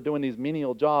wondering why they're doing these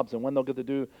menial jobs and when they'll get to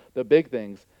do the big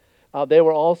things. They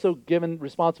were also given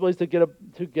responsibilities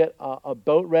to get a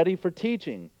boat ready for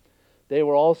teaching. They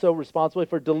were also responsible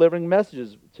for delivering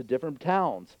messages to different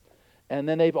towns. And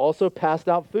then they've also passed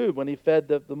out food when he fed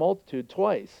the multitude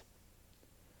twice.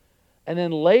 And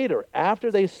then later,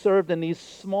 after they served in these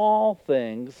small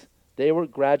things, they were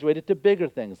graduated to bigger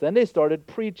things. Then they started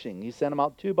preaching. He sent them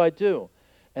out 2 by 2.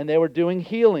 And they were doing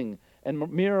healing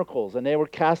and miracles. And they were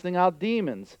casting out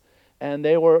demons. And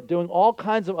they were doing all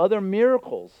kinds of other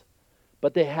miracles.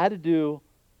 But they had to do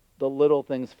the little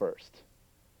things first.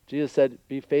 Jesus said,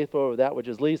 be faithful over that which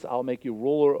is least. I'll make you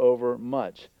ruler over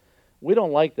much. We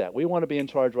don't like that. We want to be in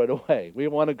charge right away. We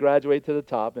want to graduate to the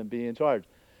top and be in charge.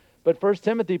 But 1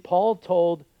 Timothy, Paul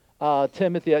told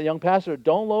Timothy, a young pastor,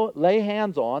 don't lay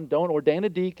hands on, don't ordain a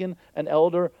deacon, an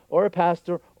elder, or a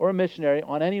pastor, or a missionary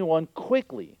on anyone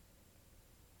quickly.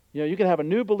 You know, you can have a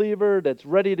new believer that's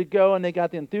ready to go and they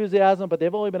got the enthusiasm, but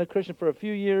they've only been a Christian for a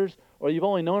few years, or you've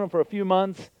only known them for a few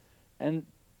months. And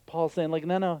Paul's saying, like,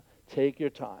 no, take your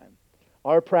time.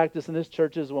 Our practice in this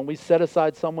church is when we set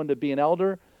aside someone to be an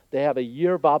elder, they have a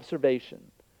year of observation.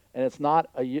 And it's not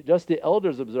just the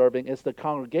elders observing, it's the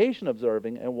congregation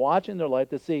observing and watching their life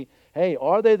to see, hey,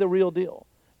 are they the real deal?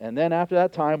 And then after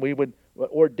that time, we would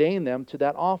ordain them to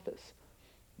that office.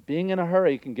 Being in a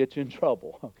hurry can get you in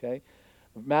trouble, okay?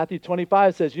 Matthew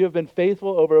 25 says, you have been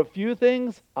faithful over a few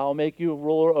things, I'll make you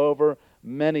ruler over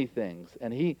many things.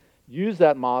 And he used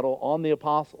that model on the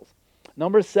apostles.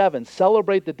 Number 7,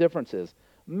 celebrate the differences.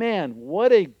 Man,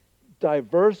 what a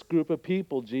diverse group of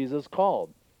people Jesus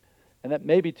called. And that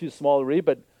may be too small to read,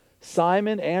 but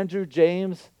Simon, Andrew,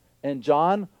 James, and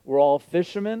John were all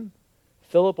fishermen.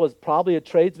 Philip was probably a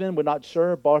tradesman, we're not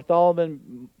sure.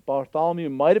 Bartholomew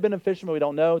might have been a fisherman, we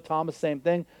don't know. Thomas, same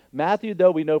thing. Matthew,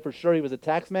 though, we know for sure he was a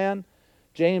taxman.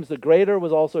 James the Greater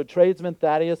was also a tradesman.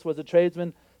 Thaddeus was a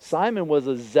tradesman. Simon was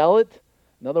a zealot.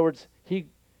 In other words,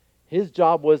 his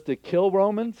job was to kill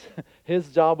Romans. His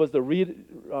job was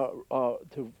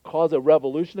to cause a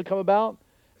revolution to come about.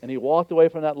 And he walked away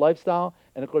from that lifestyle.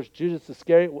 And, of course, Judas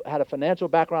Iscariot had a financial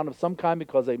background of some kind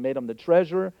because they made him the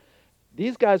treasurer.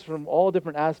 These guys from all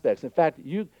different aspects. In fact,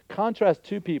 you contrast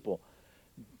 2 people.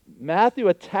 Matthew,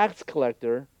 a tax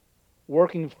collector,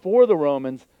 working for the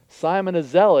Romans. Simon, a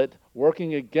zealot,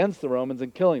 working against the Romans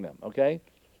and killing them, okay?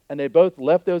 And they both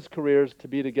left those careers to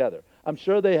be together. I'm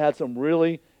sure they had some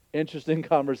really interesting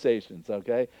conversations,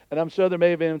 okay? And I'm sure there may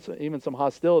have been even some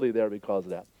hostility there because of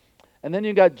that. And then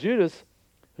you got Judas,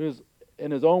 who's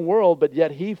in his own world, but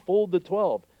yet he fooled the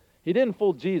 12. He didn't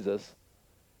fool Jesus.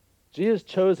 Jesus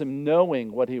chose him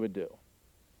knowing what he would do.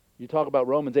 You talk about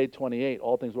Romans 8:28,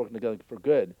 all things working together for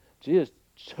good. Jesus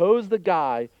chose the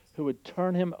guy who would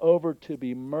turn him over to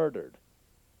be murdered.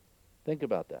 Think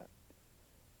about that.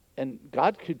 And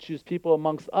God could choose people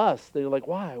amongst us. They're like,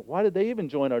 why? Why did they even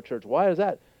join our church? Why is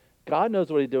that? God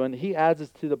knows what he's doing. He adds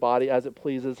us to the body as it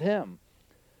pleases him.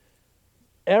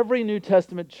 Every New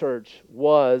Testament church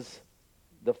was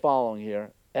the following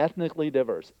here, ethnically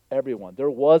diverse, everyone. There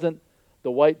wasn't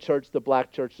the white church, the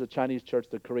black church, the Chinese church,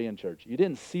 the Korean church. You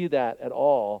didn't see that at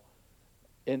all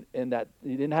in that.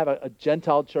 You didn't have a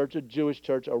Gentile church, a Jewish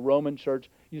church, a Roman church.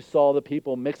 You saw the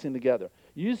people mixing together.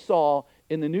 You saw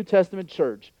in the New Testament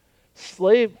church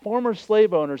former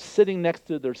slave owners sitting next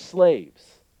to their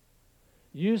slaves.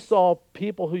 You saw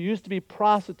people who used to be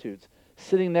prostitutes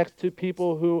sitting next to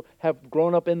people who have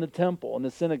grown up in the temple, in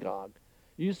the synagogue.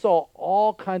 You saw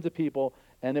all kinds of people,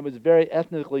 and it was very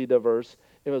ethnically diverse.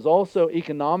 It was also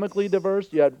economically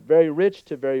diverse. You had very rich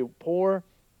to very poor.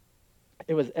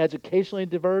 It was educationally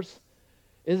diverse.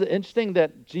 Is it interesting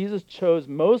that Jesus chose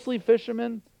mostly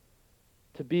fishermen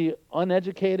to be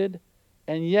uneducated,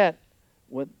 and yet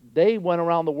when they went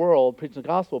around the world preaching the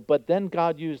gospel, but then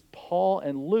God used Paul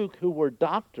and Luke, who were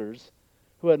doctors,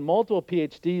 who had multiple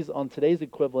PhDs on today's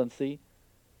equivalency,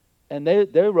 and they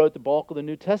wrote the bulk of the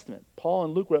New Testament. Paul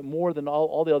and Luke wrote more than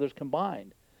all the others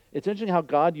combined. It's interesting how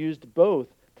God used both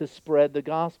to spread the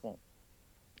gospel.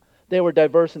 They were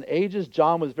diverse in ages.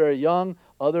 John was very young.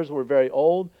 Others were very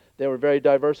old. They were very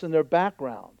diverse in their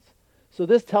backgrounds. So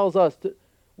this tells us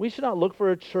we should not look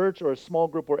for a church or a small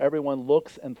group where everyone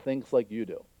looks and thinks like you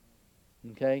do.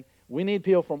 Okay? We need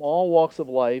people from all walks of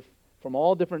life, from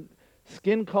all different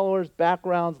Skin colors,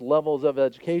 backgrounds, levels of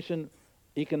education,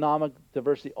 economic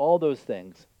diversity, all those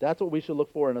things. That's what we should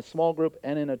look for in a small group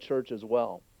and in a church as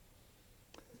well.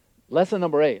 Lesson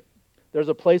number 8. There's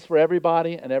a place for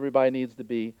everybody, and everybody needs to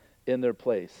be in their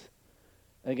place.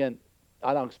 Again,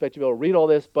 I don't expect you to be able to read all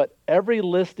this, but every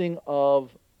listing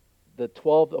of the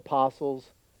 12 apostles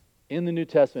in the New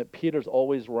Testament, Peter's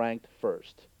always ranked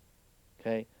first.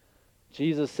 Okay?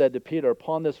 Jesus said to Peter,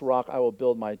 upon this rock I will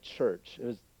build my church. It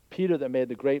was Peter that made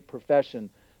the great profession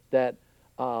that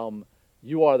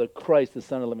you are the Christ, the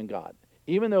Son of the living God.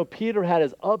 Even though Peter had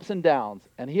his ups and downs,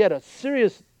 and he had a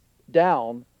serious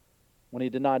down when he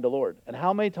denied the Lord. And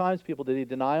how many times, people, did he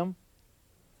deny him?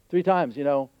 3 times. You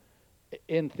know,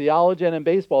 in theology and in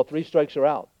baseball, 3 strikes you're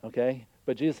out, okay?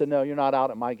 But Jesus said, no, you're not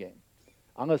out at my game.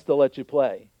 I'm going to still let you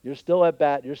play. You're still at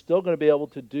bat. You're still going to be able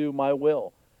to do my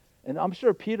will. And I'm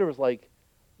sure Peter was like,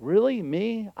 really,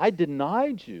 me? I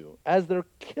denied you as they're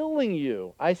killing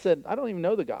you. I said, I don't even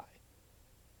know the guy.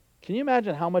 Can you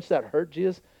imagine how much that hurt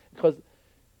Jesus? Because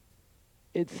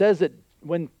it says that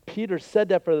when Peter said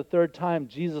that for the 3rd time,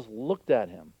 Jesus looked at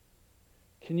him.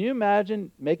 Can you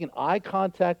imagine making eye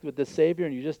contact with the Savior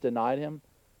and you just denied him?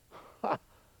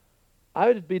 I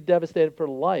would be devastated for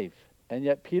life. And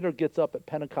yet Peter gets up at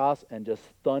Pentecost and just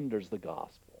thunders the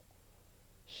gospel.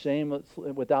 Shame,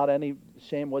 without any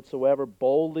shame whatsoever,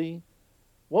 boldly.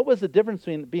 What was the difference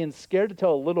between being scared to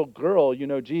tell a little girl you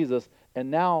know Jesus and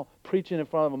now preaching in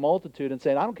front of a multitude and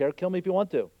saying, I don't care, kill me if you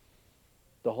want to?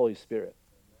 The Holy Spirit.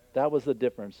 That was the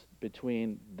difference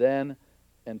between then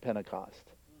and Pentecost.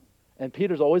 And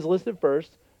Peter's always listed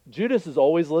first. Judas is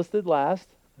always listed last.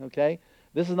 Okay?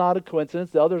 This is not a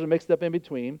coincidence. The others are mixed up in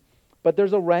between. But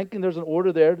there's a rank and there's an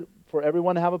order there for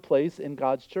everyone to have a place in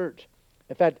God's church.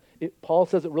 In fact, Paul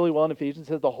says it really well in Ephesians.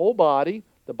 He says the whole body,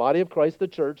 the body of Christ, the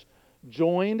church,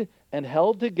 joined and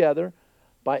held together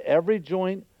by every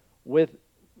joint with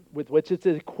which it's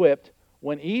equipped,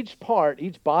 when each part,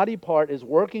 each body part is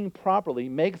working properly,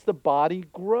 makes the body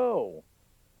grow.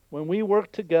 When we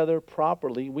work together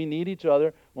properly, we need each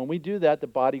other. When we do that, the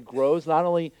body grows, not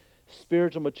only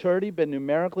spiritual maturity, but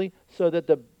numerically, so that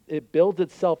it builds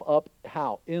itself up.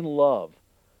 How? In love.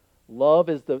 Love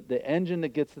is the engine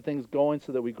that gets the things going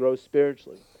so that we grow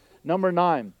spiritually. Number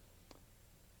 9,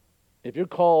 if you're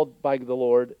called by the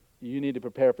Lord, you need to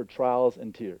prepare for trials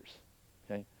and tears.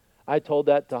 Okay? I told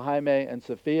that to Jaime and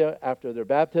Sophia after their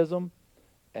baptism,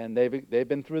 and they've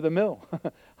been through the mill.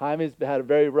 Jaime's had a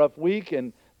very rough week,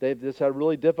 and they've just had a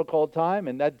really difficult time,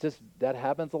 and that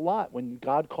happens a lot. When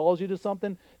God calls you to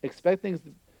something, expect things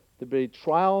to be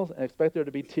trials and expect there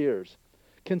to be tears.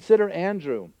 Consider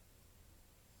Andrew.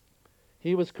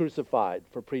 He was crucified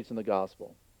for preaching the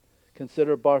gospel.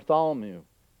 Consider Bartholomew.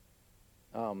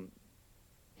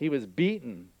 He was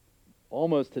beaten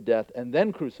almost to death and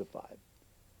then crucified.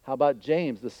 How about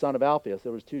James, the son of Alphaeus?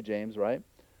 There was 2 James, right?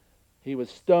 He was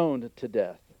stoned to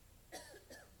death.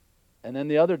 And then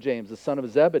the other James, the son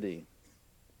of Zebedee,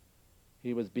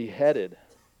 he was beheaded.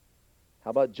 How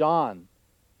about John?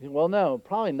 Well, no,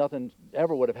 probably nothing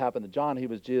ever would have happened to John. He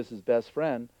was Jesus' best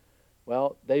friend.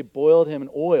 Well, they boiled him in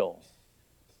oil.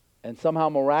 And somehow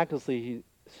miraculously he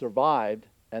survived,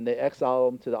 and they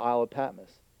exiled him to the Isle of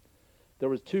Patmos. There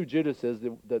was 2 Judases.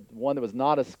 The one that was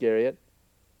not Iscariot,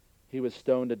 he was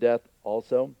stoned to death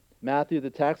also. Matthew, the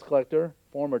tax collector,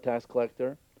 former tax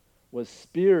collector, was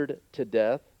speared to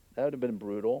death. That would have been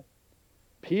brutal.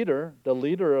 Peter, the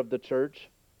leader of the church,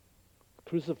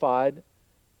 crucified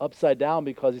upside down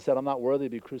because he said, I'm not worthy to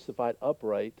be crucified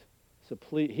upright. So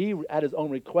he, at his own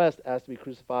request, asked to be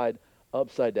crucified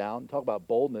upside down. Talk about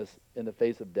boldness in the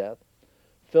face of death.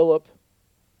 Philip,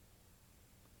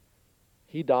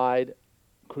 he died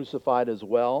crucified as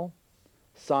well.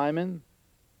 Simon,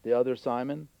 the other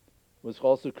Simon, was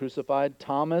also crucified.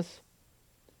 Thomas,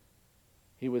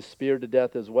 he was speared to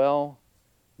death as well.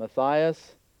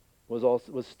 Matthias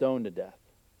was stoned to death.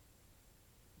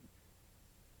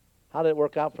 How did it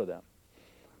work out for them?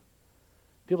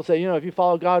 People say, if you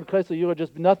follow God, Christ, you are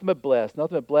just nothing but blessed.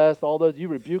 Nothing but blessed. You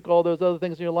rebuke all those other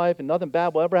things in your life, and nothing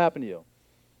bad will ever happen to you.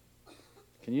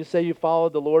 Can you say you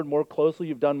followed the Lord more closely?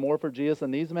 You've done more for Jesus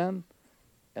than these men?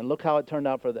 And look how it turned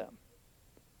out for them.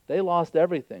 They lost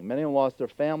everything. Many of them lost their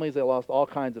families. They lost all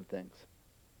kinds of things.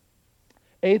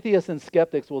 Atheists and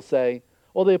skeptics will say,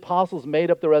 the apostles made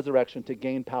up the resurrection to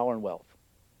gain power and wealth.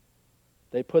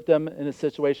 They put them in a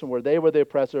situation where they were the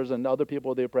oppressors and other people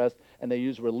were the oppressed, and they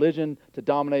used religion to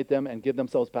dominate them and give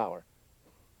themselves power.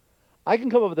 I can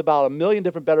come up with about 1 million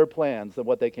different better plans than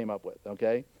what they came up with,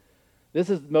 okay? This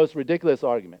is the most ridiculous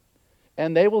argument.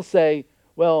 And they will say,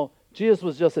 Jesus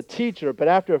was just a teacher, but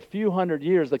after a few hundred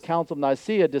years, the Council of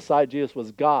Nicaea decided Jesus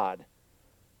was God.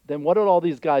 then what did all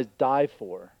these guys die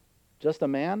for? Just a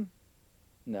man?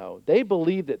 No. They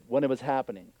believed it when it was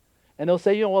happening. And they'll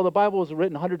say, well, the Bible was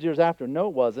written hundreds of years after. No,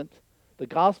 it wasn't. The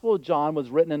Gospel of John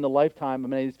was written in the lifetime of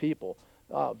many of these people.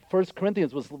 1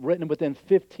 Corinthians was written within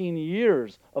 15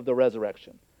 years of the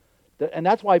resurrection. And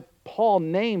that's why Paul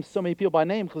names so many people by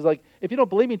name, because if you don't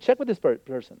believe me, check with this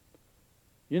person.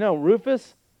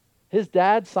 Rufus, his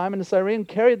dad, Simon the Cyrene,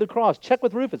 carried the cross. Check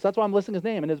with Rufus. That's why I'm listing his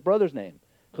name and his brother's name,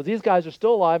 because these guys are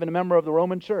still alive and a member of the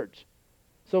Roman church.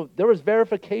 So there was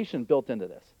verification built into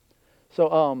this.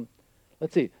 So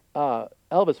let's see.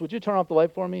 Elvis, would you turn off the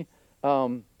light for me?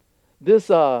 This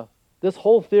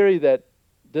whole theory that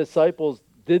disciples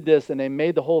did this and they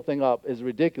made the whole thing up is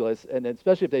ridiculous, and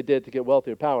especially if they did to get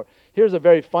wealthy or power. Here's a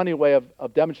very funny way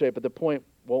of demonstrating, but the point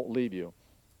won't leave you.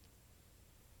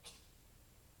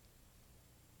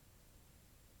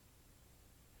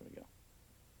 Here we go.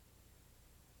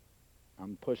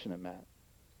 I'm pushing it, Matt.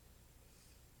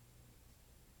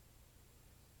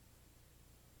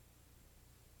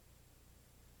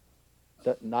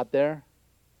 Not there?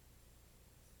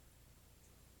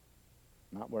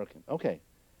 Not working. Okay.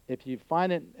 If you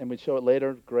find it and we show it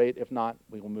later, great. If not,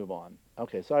 we will move on.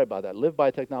 Okay, sorry about that. Live by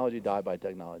technology, die by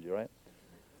technology, right?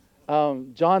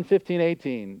 John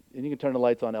 15:18. And you can turn the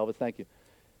lights on, Elvis. Thank you.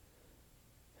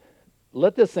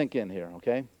 Let this sink in here,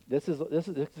 okay? This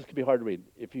could be hard to read.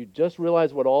 If you just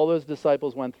realize what all those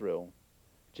disciples went through,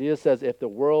 Jesus says, if the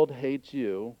world hates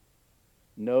you,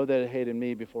 know that it hated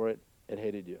me before it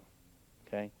hated you.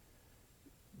 Okay?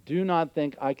 Do not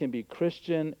think I can be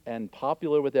Christian and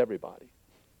popular with everybody.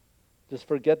 Just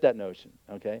forget that notion,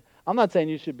 okay? I'm not saying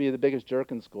you should be the biggest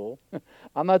jerk in school.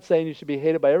 I'm not saying you should be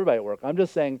hated by everybody at work. I'm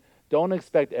just saying don't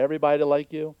expect everybody to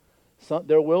like you.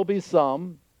 There will be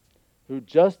some who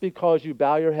just because you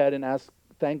bow your head and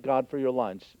thank God for your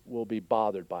lunch will be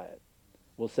bothered by it.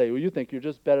 Will say, well, you think you're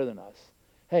just better than us.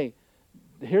 Hey,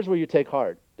 here's where you take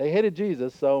heart. They hated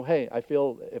Jesus, so hey, I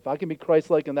feel if I can be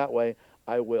Christ-like in that way,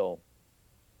 I will.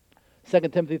 2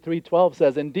 Timothy 3:12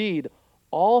 says, indeed,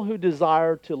 all who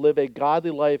desire to live a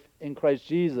godly life in Christ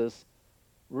Jesus,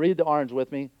 read the orange with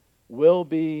me, will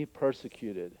be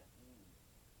persecuted.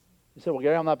 You say, well,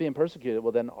 Gary, I'm not being persecuted.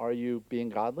 Well, then are you being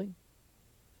godly?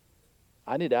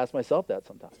 I need to ask myself that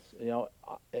sometimes.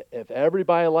 If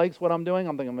everybody likes what I'm doing,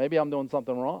 I'm thinking maybe I'm doing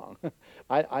something wrong.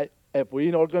 If we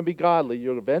are going to be godly,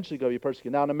 you're eventually going to be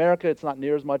persecuted. Now, in America, it's not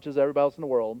near as much as everybody else in the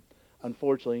world,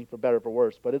 unfortunately, for better or for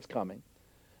worse, but it's coming.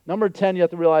 Number 10, you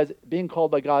have to realize being called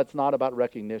by God, it's not about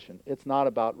recognition. It's not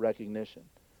about recognition.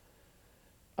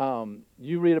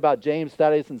 You read about James,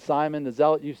 Thaddeus, and Simon, the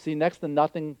zealot. You see next to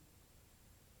nothing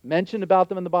mentioned about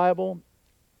them in the Bible,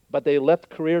 but they left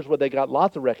careers where they got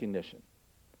lots of recognition.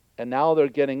 And now they're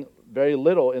getting very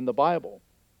little in the Bible.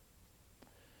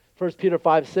 1 Peter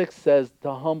 5:6 says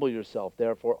to humble yourself,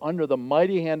 therefore, under the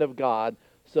mighty hand of God,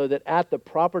 so that at the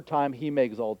proper time he may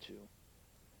exalt you.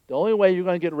 The only way you're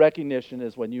going to get recognition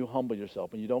is when you humble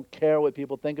yourself, when you don't care what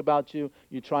people think about you.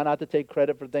 You try not to take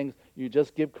credit for things. You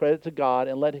just give credit to God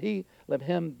and let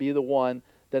him be the one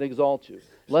that exalts you.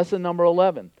 Lesson number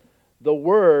 11, the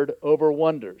word over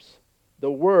wonders. The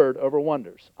word over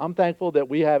wonders. I'm thankful that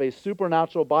we have a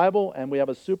supernatural Bible and we have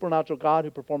a supernatural God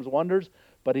who performs wonders,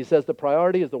 but he says the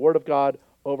priority is the word of God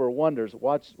over wonders.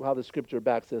 Watch how the scripture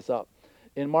backs this up.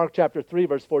 In Mark chapter 3,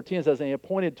 verse 14, it says, and he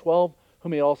appointed 12,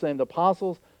 whom he also named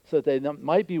apostles, so that they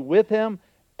might be with him,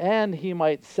 and he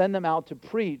might send them out to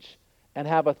preach and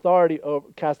have authority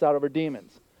cast out over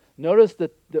demons. Notice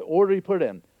the order he put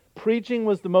in. Preaching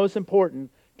was the most important.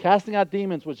 Casting out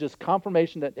demons was just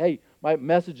confirmation that, hey, my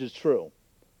message is true.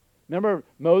 Remember,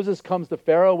 Moses comes to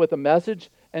Pharaoh with a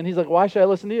message, and he's like, why should I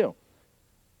listen to you?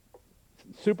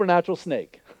 Supernatural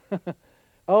snake.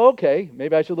 Oh, okay,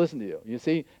 maybe I should listen to you. You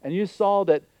see? And you saw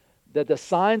that the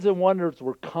signs and wonders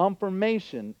were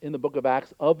confirmation in the book of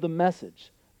Acts of the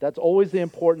message. That's always the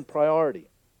important priority.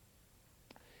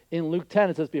 In Luke 10,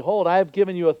 it says, behold, I have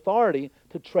given you authority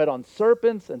to tread on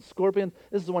serpents and scorpions.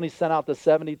 This is when he sent out the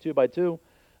 72 by 2.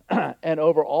 And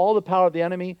over all the power of the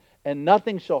enemy, and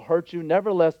nothing shall hurt you.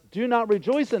 Nevertheless, do not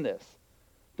rejoice in this.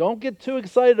 Don't get too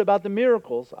excited about the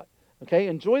miracles. Okay,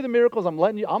 enjoy the miracles. I'm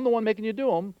the one making you do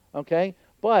them. Okay,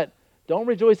 but don't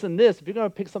rejoice in this. If you're going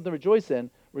to pick something to rejoice in,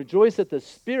 rejoice that the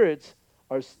spirits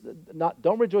are not.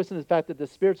 Don't rejoice in the fact that the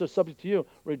spirits are subject to you.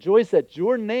 Rejoice that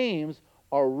your names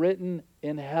are written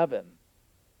in heaven.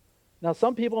 Now,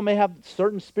 some people may have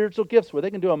certain spiritual gifts where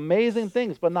they can do amazing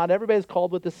things, but not everybody's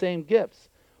called with the same gifts.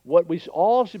 What we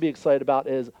all should be excited about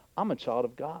is, I'm a child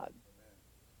of God.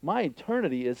 My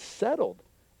eternity is settled.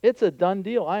 It's a done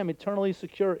deal. I am eternally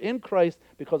secure in Christ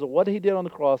because of what he did on the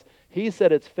cross. He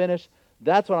said it's finished.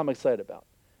 That's what I'm excited about.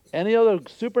 Any other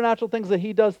supernatural things that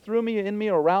he does through me, in me,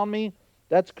 or around me,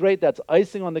 that's great. That's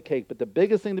icing on the cake. But the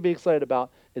biggest thing to be excited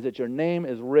about is that your name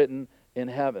is written in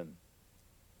heaven.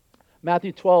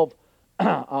 Matthew 12,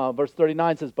 verse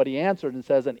 39 says, but he answered and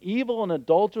says, an evil and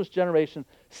adulterous generation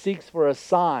seeks for a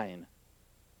sign.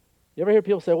 You ever hear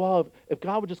people say, well, if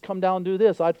God would just come down and do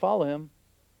this, I'd follow him.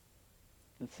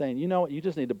 It's saying, you know what, you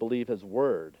just need to believe his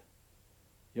word.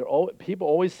 People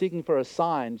always seeking for a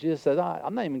sign. Jesus says,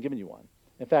 I'm not even giving you one.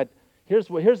 In fact, here's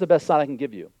the best sign I can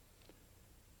give you.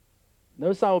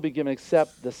 No sign will be given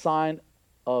except the sign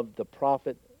of the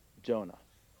prophet Jonah.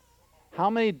 How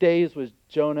many days was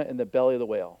Jonah in the belly of the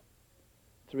whale?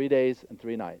 3 days and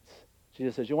 3 nights.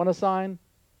 Jesus says, you want a sign?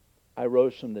 I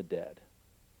rose from the dead.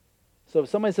 So if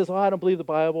somebody says, I don't believe the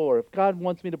Bible, or if God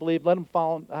wants me to believe, let him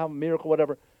follow, have a miracle,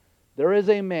 whatever. There is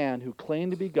a man who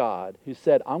claimed to be God who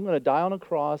said, I'm going to die on a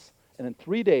cross, and in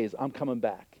 3 days I'm coming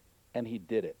back. And he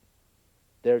did it.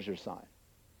 There's your sign.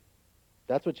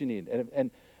 That's what you need.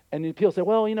 And people say,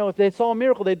 well, if they saw a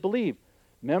miracle, they'd believe.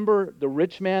 Remember the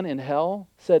rich man in hell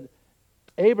said,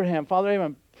 Father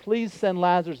Abraham, please send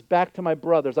Lazarus back to my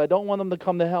brothers. I don't want them to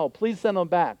come to hell. Please send them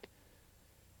back.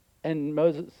 And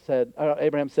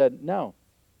Abraham said, no,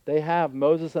 they have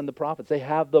Moses and the prophets. They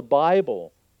have the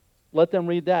Bible. Let them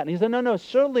read that. And he said, no,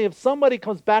 surely if somebody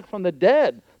comes back from the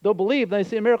dead, they'll believe. Then they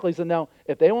see a miracle. He said, no,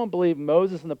 if they won't believe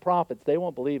Moses and the prophets, they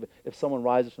won't believe if someone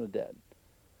rises from the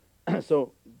dead.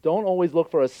 So don't always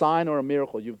look for a sign or a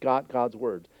miracle. You've got God's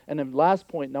word. And then last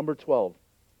point, number 12,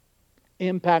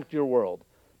 impact your world.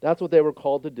 That's what they were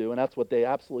called to do, and that's what they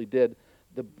absolutely did.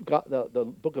 The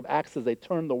book of Acts says they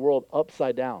turned the world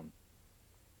upside down.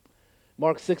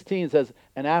 Mark 16 says,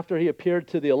 and after he appeared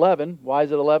to the 11, why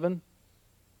is it 11?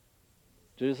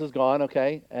 Jesus is gone,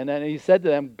 okay. And then he said to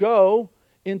them, go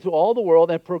into all the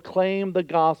world and proclaim the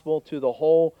gospel to the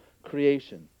whole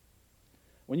creation.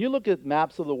 When you look at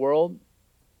maps of the world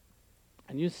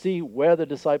and you see where the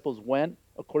disciples went,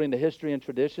 according to history and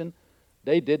tradition,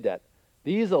 they did that.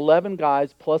 These 11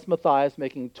 guys plus Matthias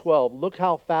making 12, look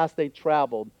how fast they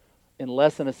traveled in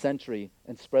less than a century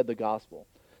and spread the gospel.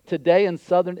 Today in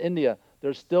southern India,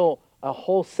 there's still a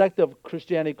whole sect of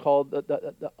Christianity called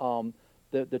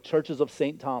the churches of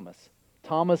St. Thomas.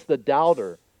 Thomas the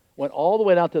Doubter went all the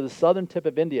way down to the southern tip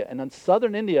of India. And in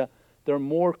southern India, they're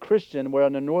more Christian, where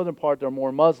in the northern part, they're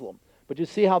more Muslim. But you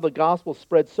see how the gospel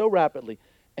spread so rapidly.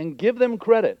 And give them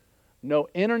credit. No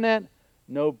internet,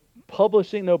 no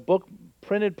publishing, no book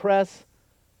printed press,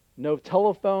 no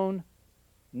telephone,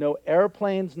 no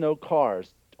airplanes, no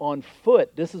cars. On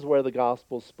foot, this is where the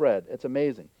gospel spread. It's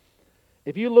amazing.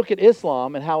 If you look at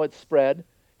Islam and how it's spread,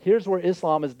 here's where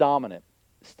Islam is dominant.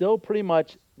 Still pretty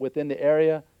much within the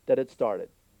area that it started.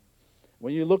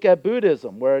 When you look at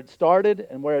Buddhism, where it started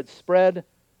and where it spread,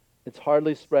 it's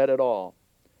hardly spread at all.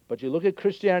 But you look at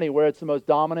Christianity, where it's the most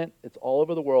dominant, it's all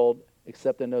over the world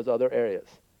except in those other areas.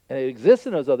 And it exists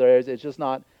in those other areas, it's just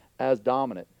not as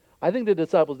dominant. I think the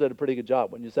disciples did a pretty good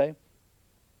job, wouldn't you say?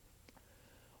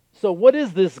 So what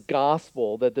is this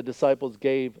gospel that the disciples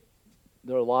gave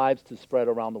their lives to spread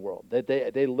around the world?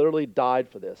 They literally died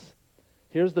for this.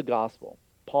 Here's the gospel.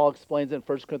 Paul explains it in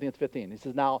 1 Corinthians 15. He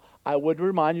says, now I would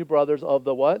remind you, brothers, of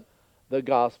the what? The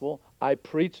gospel. I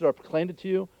preached or proclaimed it to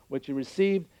you, which you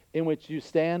received, in which you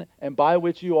stand, and by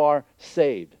which you are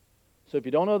saved. So if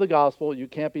you don't know the gospel, you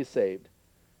can't be saved.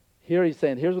 Here he's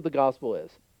saying, here's what the gospel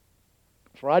is.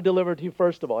 For I delivered to you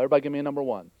first of all, everybody give me a number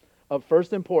 1, of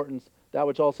first importance, that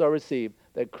which also I received,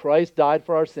 that Christ died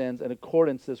for our sins in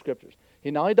accordance to the Scriptures.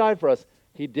 He not only died for us,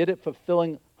 he did it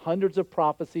fulfilling hundreds of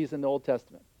prophecies in the Old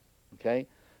Testament. Okay?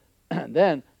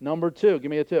 Then, number 2, give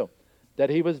me a 2, that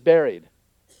he was buried.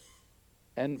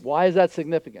 And why is that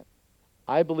significant?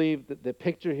 I believe that the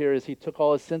picture here is he took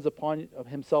all his sins upon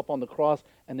himself on the cross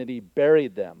and that he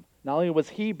buried them. Not only was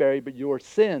he buried, but your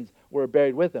sins were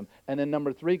buried with him. And then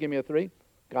number 3, give me a 3.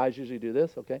 Guys usually do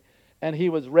this, okay? And he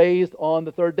was raised on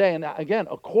the 3rd day. And again,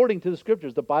 according to the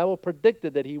Scriptures, the Bible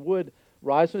predicted that he would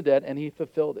rise from the dead, and he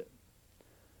fulfilled it.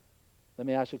 Let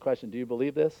me ask you a question. Do you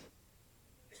believe this?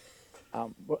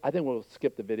 I think we'll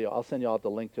skip the video. I'll send you out the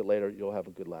link to it later. You'll have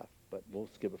a good laugh, but we'll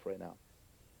skip it for right now.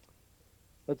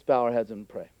 Let's bow our heads and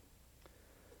pray.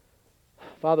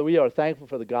 Father, we are thankful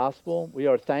for the gospel. We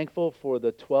are thankful for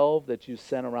the 12 that you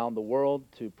sent around the world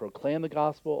to proclaim the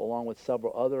gospel, along with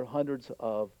several other hundreds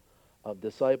of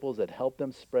disciples that helped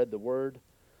them spread the word.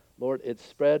 Lord, it's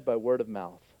spread by word of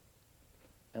mouth.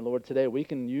 And Lord, today we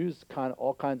can use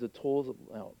all kinds of tools,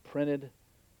 printed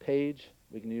page.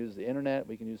 We can use the internet.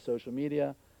 We can use social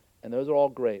media. And those are all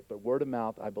great. But word of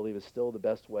mouth, I believe, is still the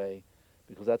best way,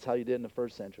 because that's how you did in the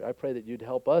first century. I pray that you'd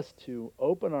help us to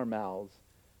open our mouths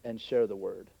and share the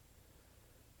word.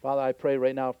 Father, I pray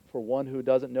right now for one who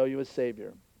doesn't know you as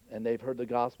Savior, and they've heard the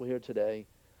gospel here today.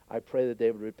 I pray that they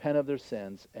would repent of their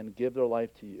sins and give their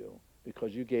life to you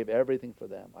because you gave everything for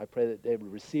them. I pray that they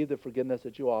would receive the forgiveness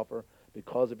that you offer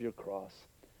because of your cross.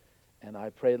 And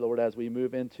I pray, Lord, as we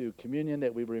move into communion,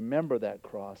 that we remember that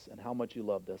cross and how much you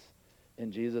loved us.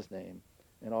 In Jesus' name.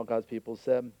 And all God's people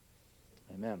said,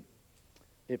 amen.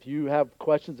 If you have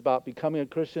questions about becoming a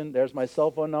Christian, there's my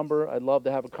cell phone number. I'd love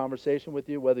to have a conversation with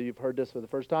you, whether you've heard this for the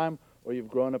first time or you've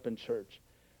grown up in church.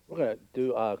 We're going to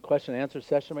do a question and answer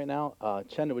session right now.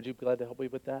 Chenda, would you be glad to help me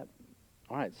with that?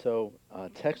 All right, so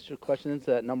text your question into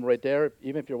that number right there.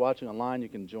 Even if you're watching online, you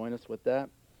can join us with that.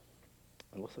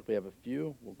 It looks like we have a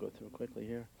few. We'll go through it quickly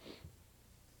here.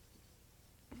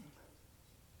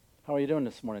 How are you doing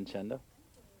this morning, Chenda?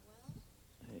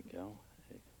 There you go.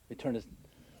 We turn this.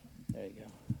 There you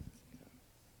go.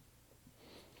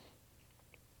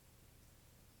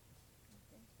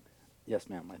 Yes,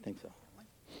 ma'am. I think so.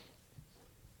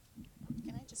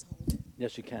 Can I just hold it?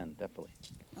 Yes, you can. Definitely.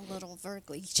 A little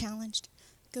vertically challenged.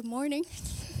 Good morning.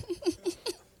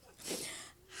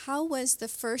 How was the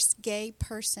first gay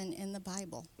person in the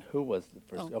Bible? Who was the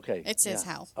first? Oh, okay. it says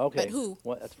how. Okay. But who?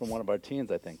 Well, that's from one of our teens,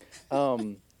 I think.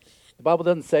 The Bible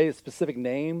doesn't say a specific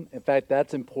name. In fact,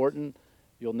 that's important.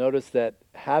 You'll notice that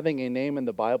having a name in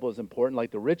the Bible is important.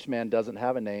 Like the rich man doesn't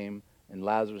have a name, and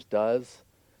Lazarus does.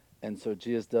 And so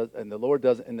Jesus does, and the Lord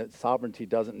doesn't, and that sovereignty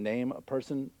doesn't name a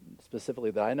person specifically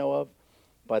that I know of.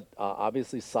 But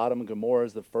obviously Sodom and Gomorrah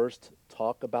is the first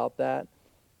talk about that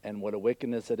and what a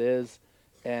wickedness it is.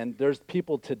 And there's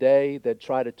people today that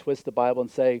try to twist the Bible and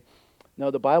say,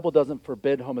 no, the Bible doesn't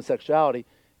forbid homosexuality.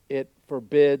 It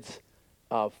forbids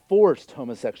forced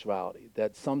homosexuality,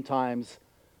 that sometimes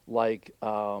like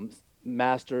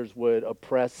masters would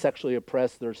sexually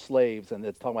oppress their slaves, and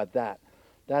it's talking about that.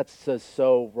 That's just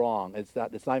so wrong. It's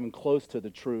not even close to the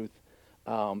truth.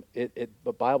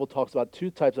 The Bible talks about two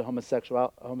types of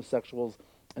homosexuals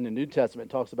in the New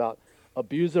Testament. It talks about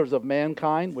abusers of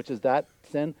mankind, which is that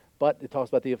sin, but it talks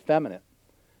about the effeminate.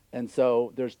 And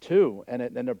so there's two, and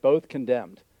they're both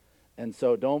condemned. And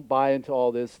so don't buy into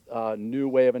all this new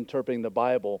way of interpreting the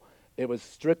Bible. It was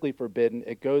strictly forbidden.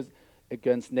 It goes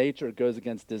against nature. It goes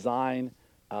against design.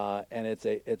 And it's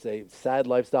a sad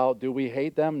lifestyle. Do we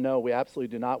hate them? No, we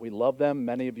absolutely do not. We love them.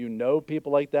 Many of you know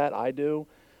people like that. I do.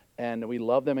 And we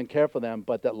love them and care for them.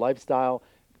 But that lifestyle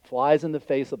flies in the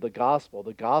face of the gospel.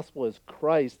 The gospel is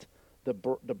Christ, the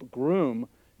groom,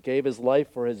 gave his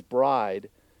life for his bride.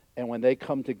 And when they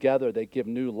come together, they give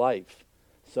new life.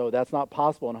 So that's not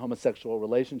possible in a homosexual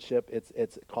relationship.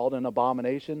 It's called an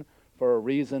abomination for a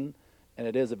reason. And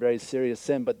it is a very serious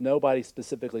sin. But nobody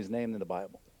specifically is named in the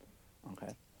Bible.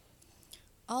 Okay.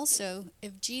 Also,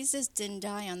 if Jesus didn't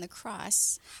die on the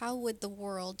cross, how would the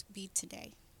world be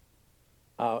today?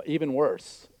 Even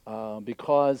worse,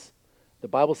 because the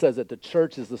Bible says that the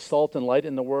church is the salt and light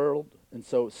in the world, and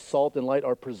so salt and light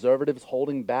are preservatives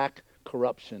holding back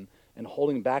corruption and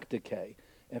holding back decay.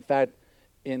 In fact,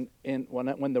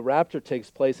 when the rapture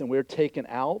takes place and we're taken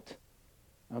out,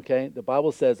 okay, the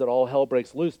Bible says that all hell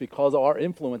breaks loose because our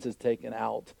influence is taken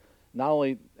out. Not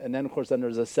only, and then of course, then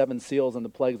there's the 7 seals and the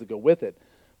plagues that go with it,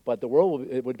 but the world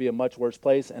would be a much worse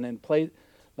place. And let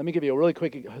me give you a really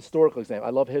quick historical example.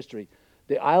 I love history.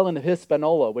 The island of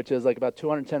Hispaniola, which is like about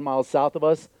 210 miles south of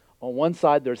us, on one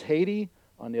side there's Haiti,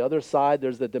 on the other side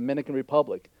there's the Dominican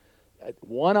Republic. At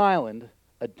one island,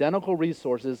 identical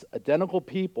resources, identical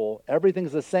people,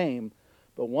 everything's the same,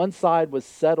 but one side was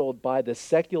settled by the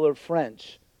secular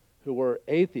French, who were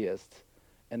atheists,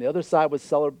 and the other side was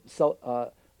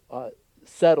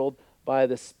settled by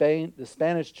the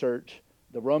Spanish church,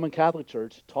 the Roman Catholic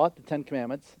Church, taught the 10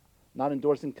 Commandments, not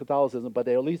endorsing Catholicism, but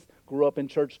they at least grew up in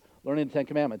church learning the 10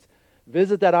 Commandments.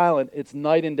 Visit that island, it's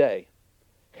night and day.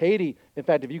 Haiti, in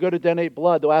fact, if you go to donate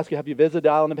blood, they'll ask you, have you visited the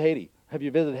island of Haiti? Have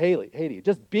you visited Haiti?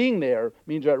 Just being there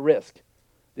means you're at risk.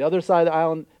 The other side of the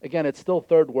island, again, it's still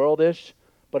third world-ish,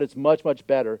 but it's much, much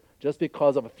better just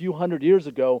because of a few hundred years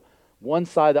ago, one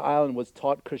side of the island was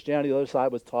taught Christianity, the other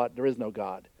side was taught there is no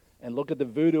God. And look at the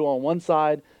voodoo on one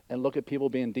side and look at people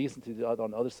being decent to the other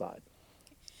on the other side.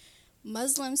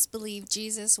 Muslims believe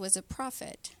Jesus was a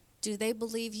prophet. Do they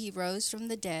believe he rose from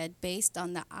the dead based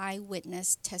on the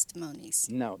eyewitness testimonies?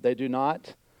 No, they do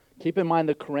not. Keep in mind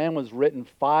the Quran was written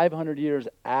 500 years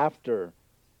after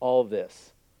all of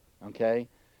this, okay?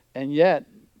 And yet,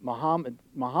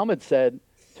 Muhammad said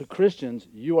to Christians,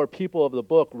 you are people of the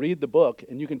book, read the book,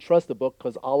 and you can trust the book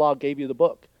because Allah gave you the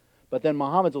book. But then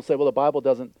Muhammad will say, well, the Bible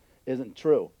isn't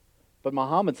true. But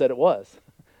Muhammad said it was,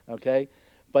 okay?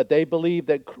 But they believe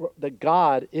that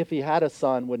God, if he had a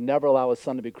son, would never allow his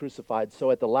son to be crucified.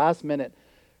 So at the last minute,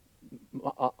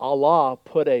 Allah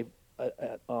put a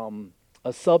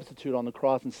substitute on the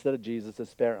cross instead of Jesus to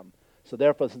spare him. So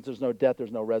therefore, since there's no death,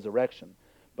 there's no resurrection.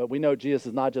 But we know Jesus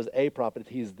is not just a prophet,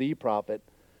 he's the prophet,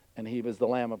 and he was the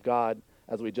Lamb of God,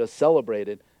 as we just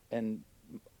celebrated. And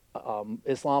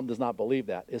Islam does not believe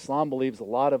that. Islam believes a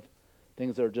lot of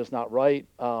things that are just not right.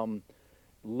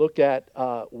 Look at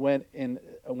when in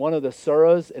one of the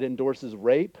surahs, it endorses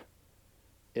rape.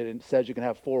 It says you can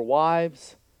have 4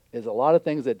 wives. There's a lot of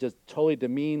things that just totally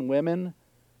demean women,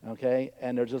 okay?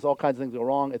 And there's just all kinds of things that go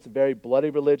wrong. It's a very bloody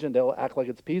religion. They'll act like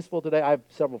it's peaceful today. I have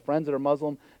several friends that are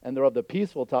Muslim, and they're of the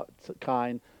peaceful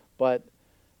kind, but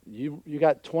you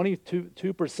got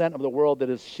 22% of the world that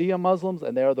is Shia Muslims,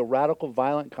 and they are the radical,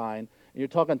 violent kind. And you're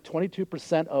talking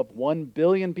 22% of 1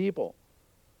 billion people.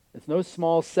 It's no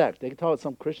small sect. They can talk about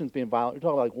some Christians being violent. You're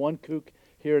talking like one kook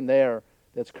here and there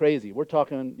that's crazy. We're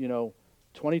talking,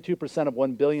 22% of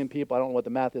 1 billion people. I don't know what the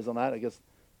math is on that. I guess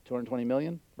 220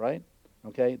 million, right?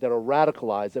 Okay, that are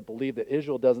radicalized, that believe that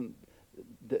Israel does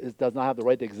not have the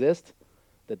right to exist,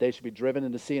 that they should be driven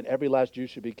into sea, and every last Jew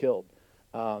should be killed.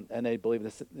 And they believe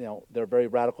this. They're very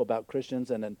radical about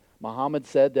Christians. And then Muhammad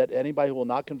said that anybody who will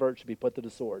not convert should be put to the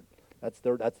sword. That's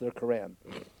their Quran.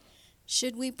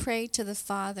 Should we pray to the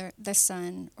Father, the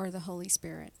Son, or the Holy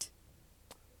Spirit?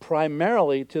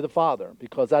 Primarily to the Father,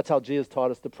 because that's how Jesus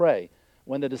taught us to pray.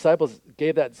 When the disciples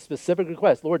gave that specific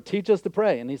request, Lord, teach us to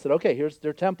pray. And he said, okay, here's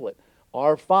their template.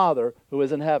 Our Father who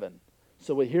is in heaven.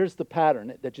 So here's the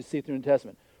pattern that you see through the New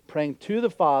Testament. Praying to the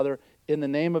Father in the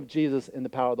name of Jesus in the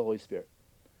power of the Holy Spirit.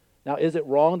 Now, is it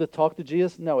wrong to talk to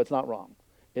Jesus? No, it's not wrong.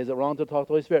 Is it wrong to talk to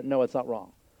the Holy Spirit? No, it's not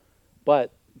wrong.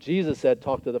 But Jesus said,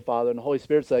 talk to the Father, and the Holy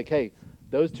Spirit said, hey,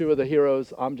 those two are the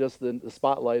heroes. I'm just the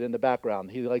spotlight in the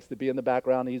background. He likes to be in the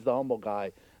background. He's the humble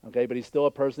guy, okay? But he's still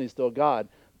a person. He's still God.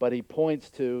 But he points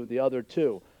to the other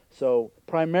two. So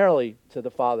primarily to the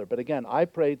Father. But again, I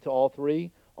pray to all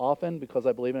three often because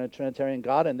I believe in a Trinitarian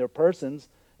God, and they're persons,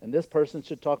 and this person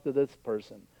should talk to this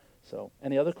person. So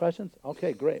any other questions?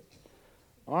 Okay, great.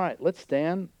 All right, let's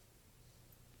stand,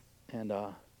 and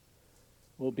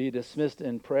we'll be dismissed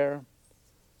in prayer.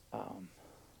 All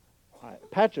right.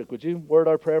 Patrick, would you word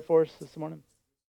our prayer for us this morning?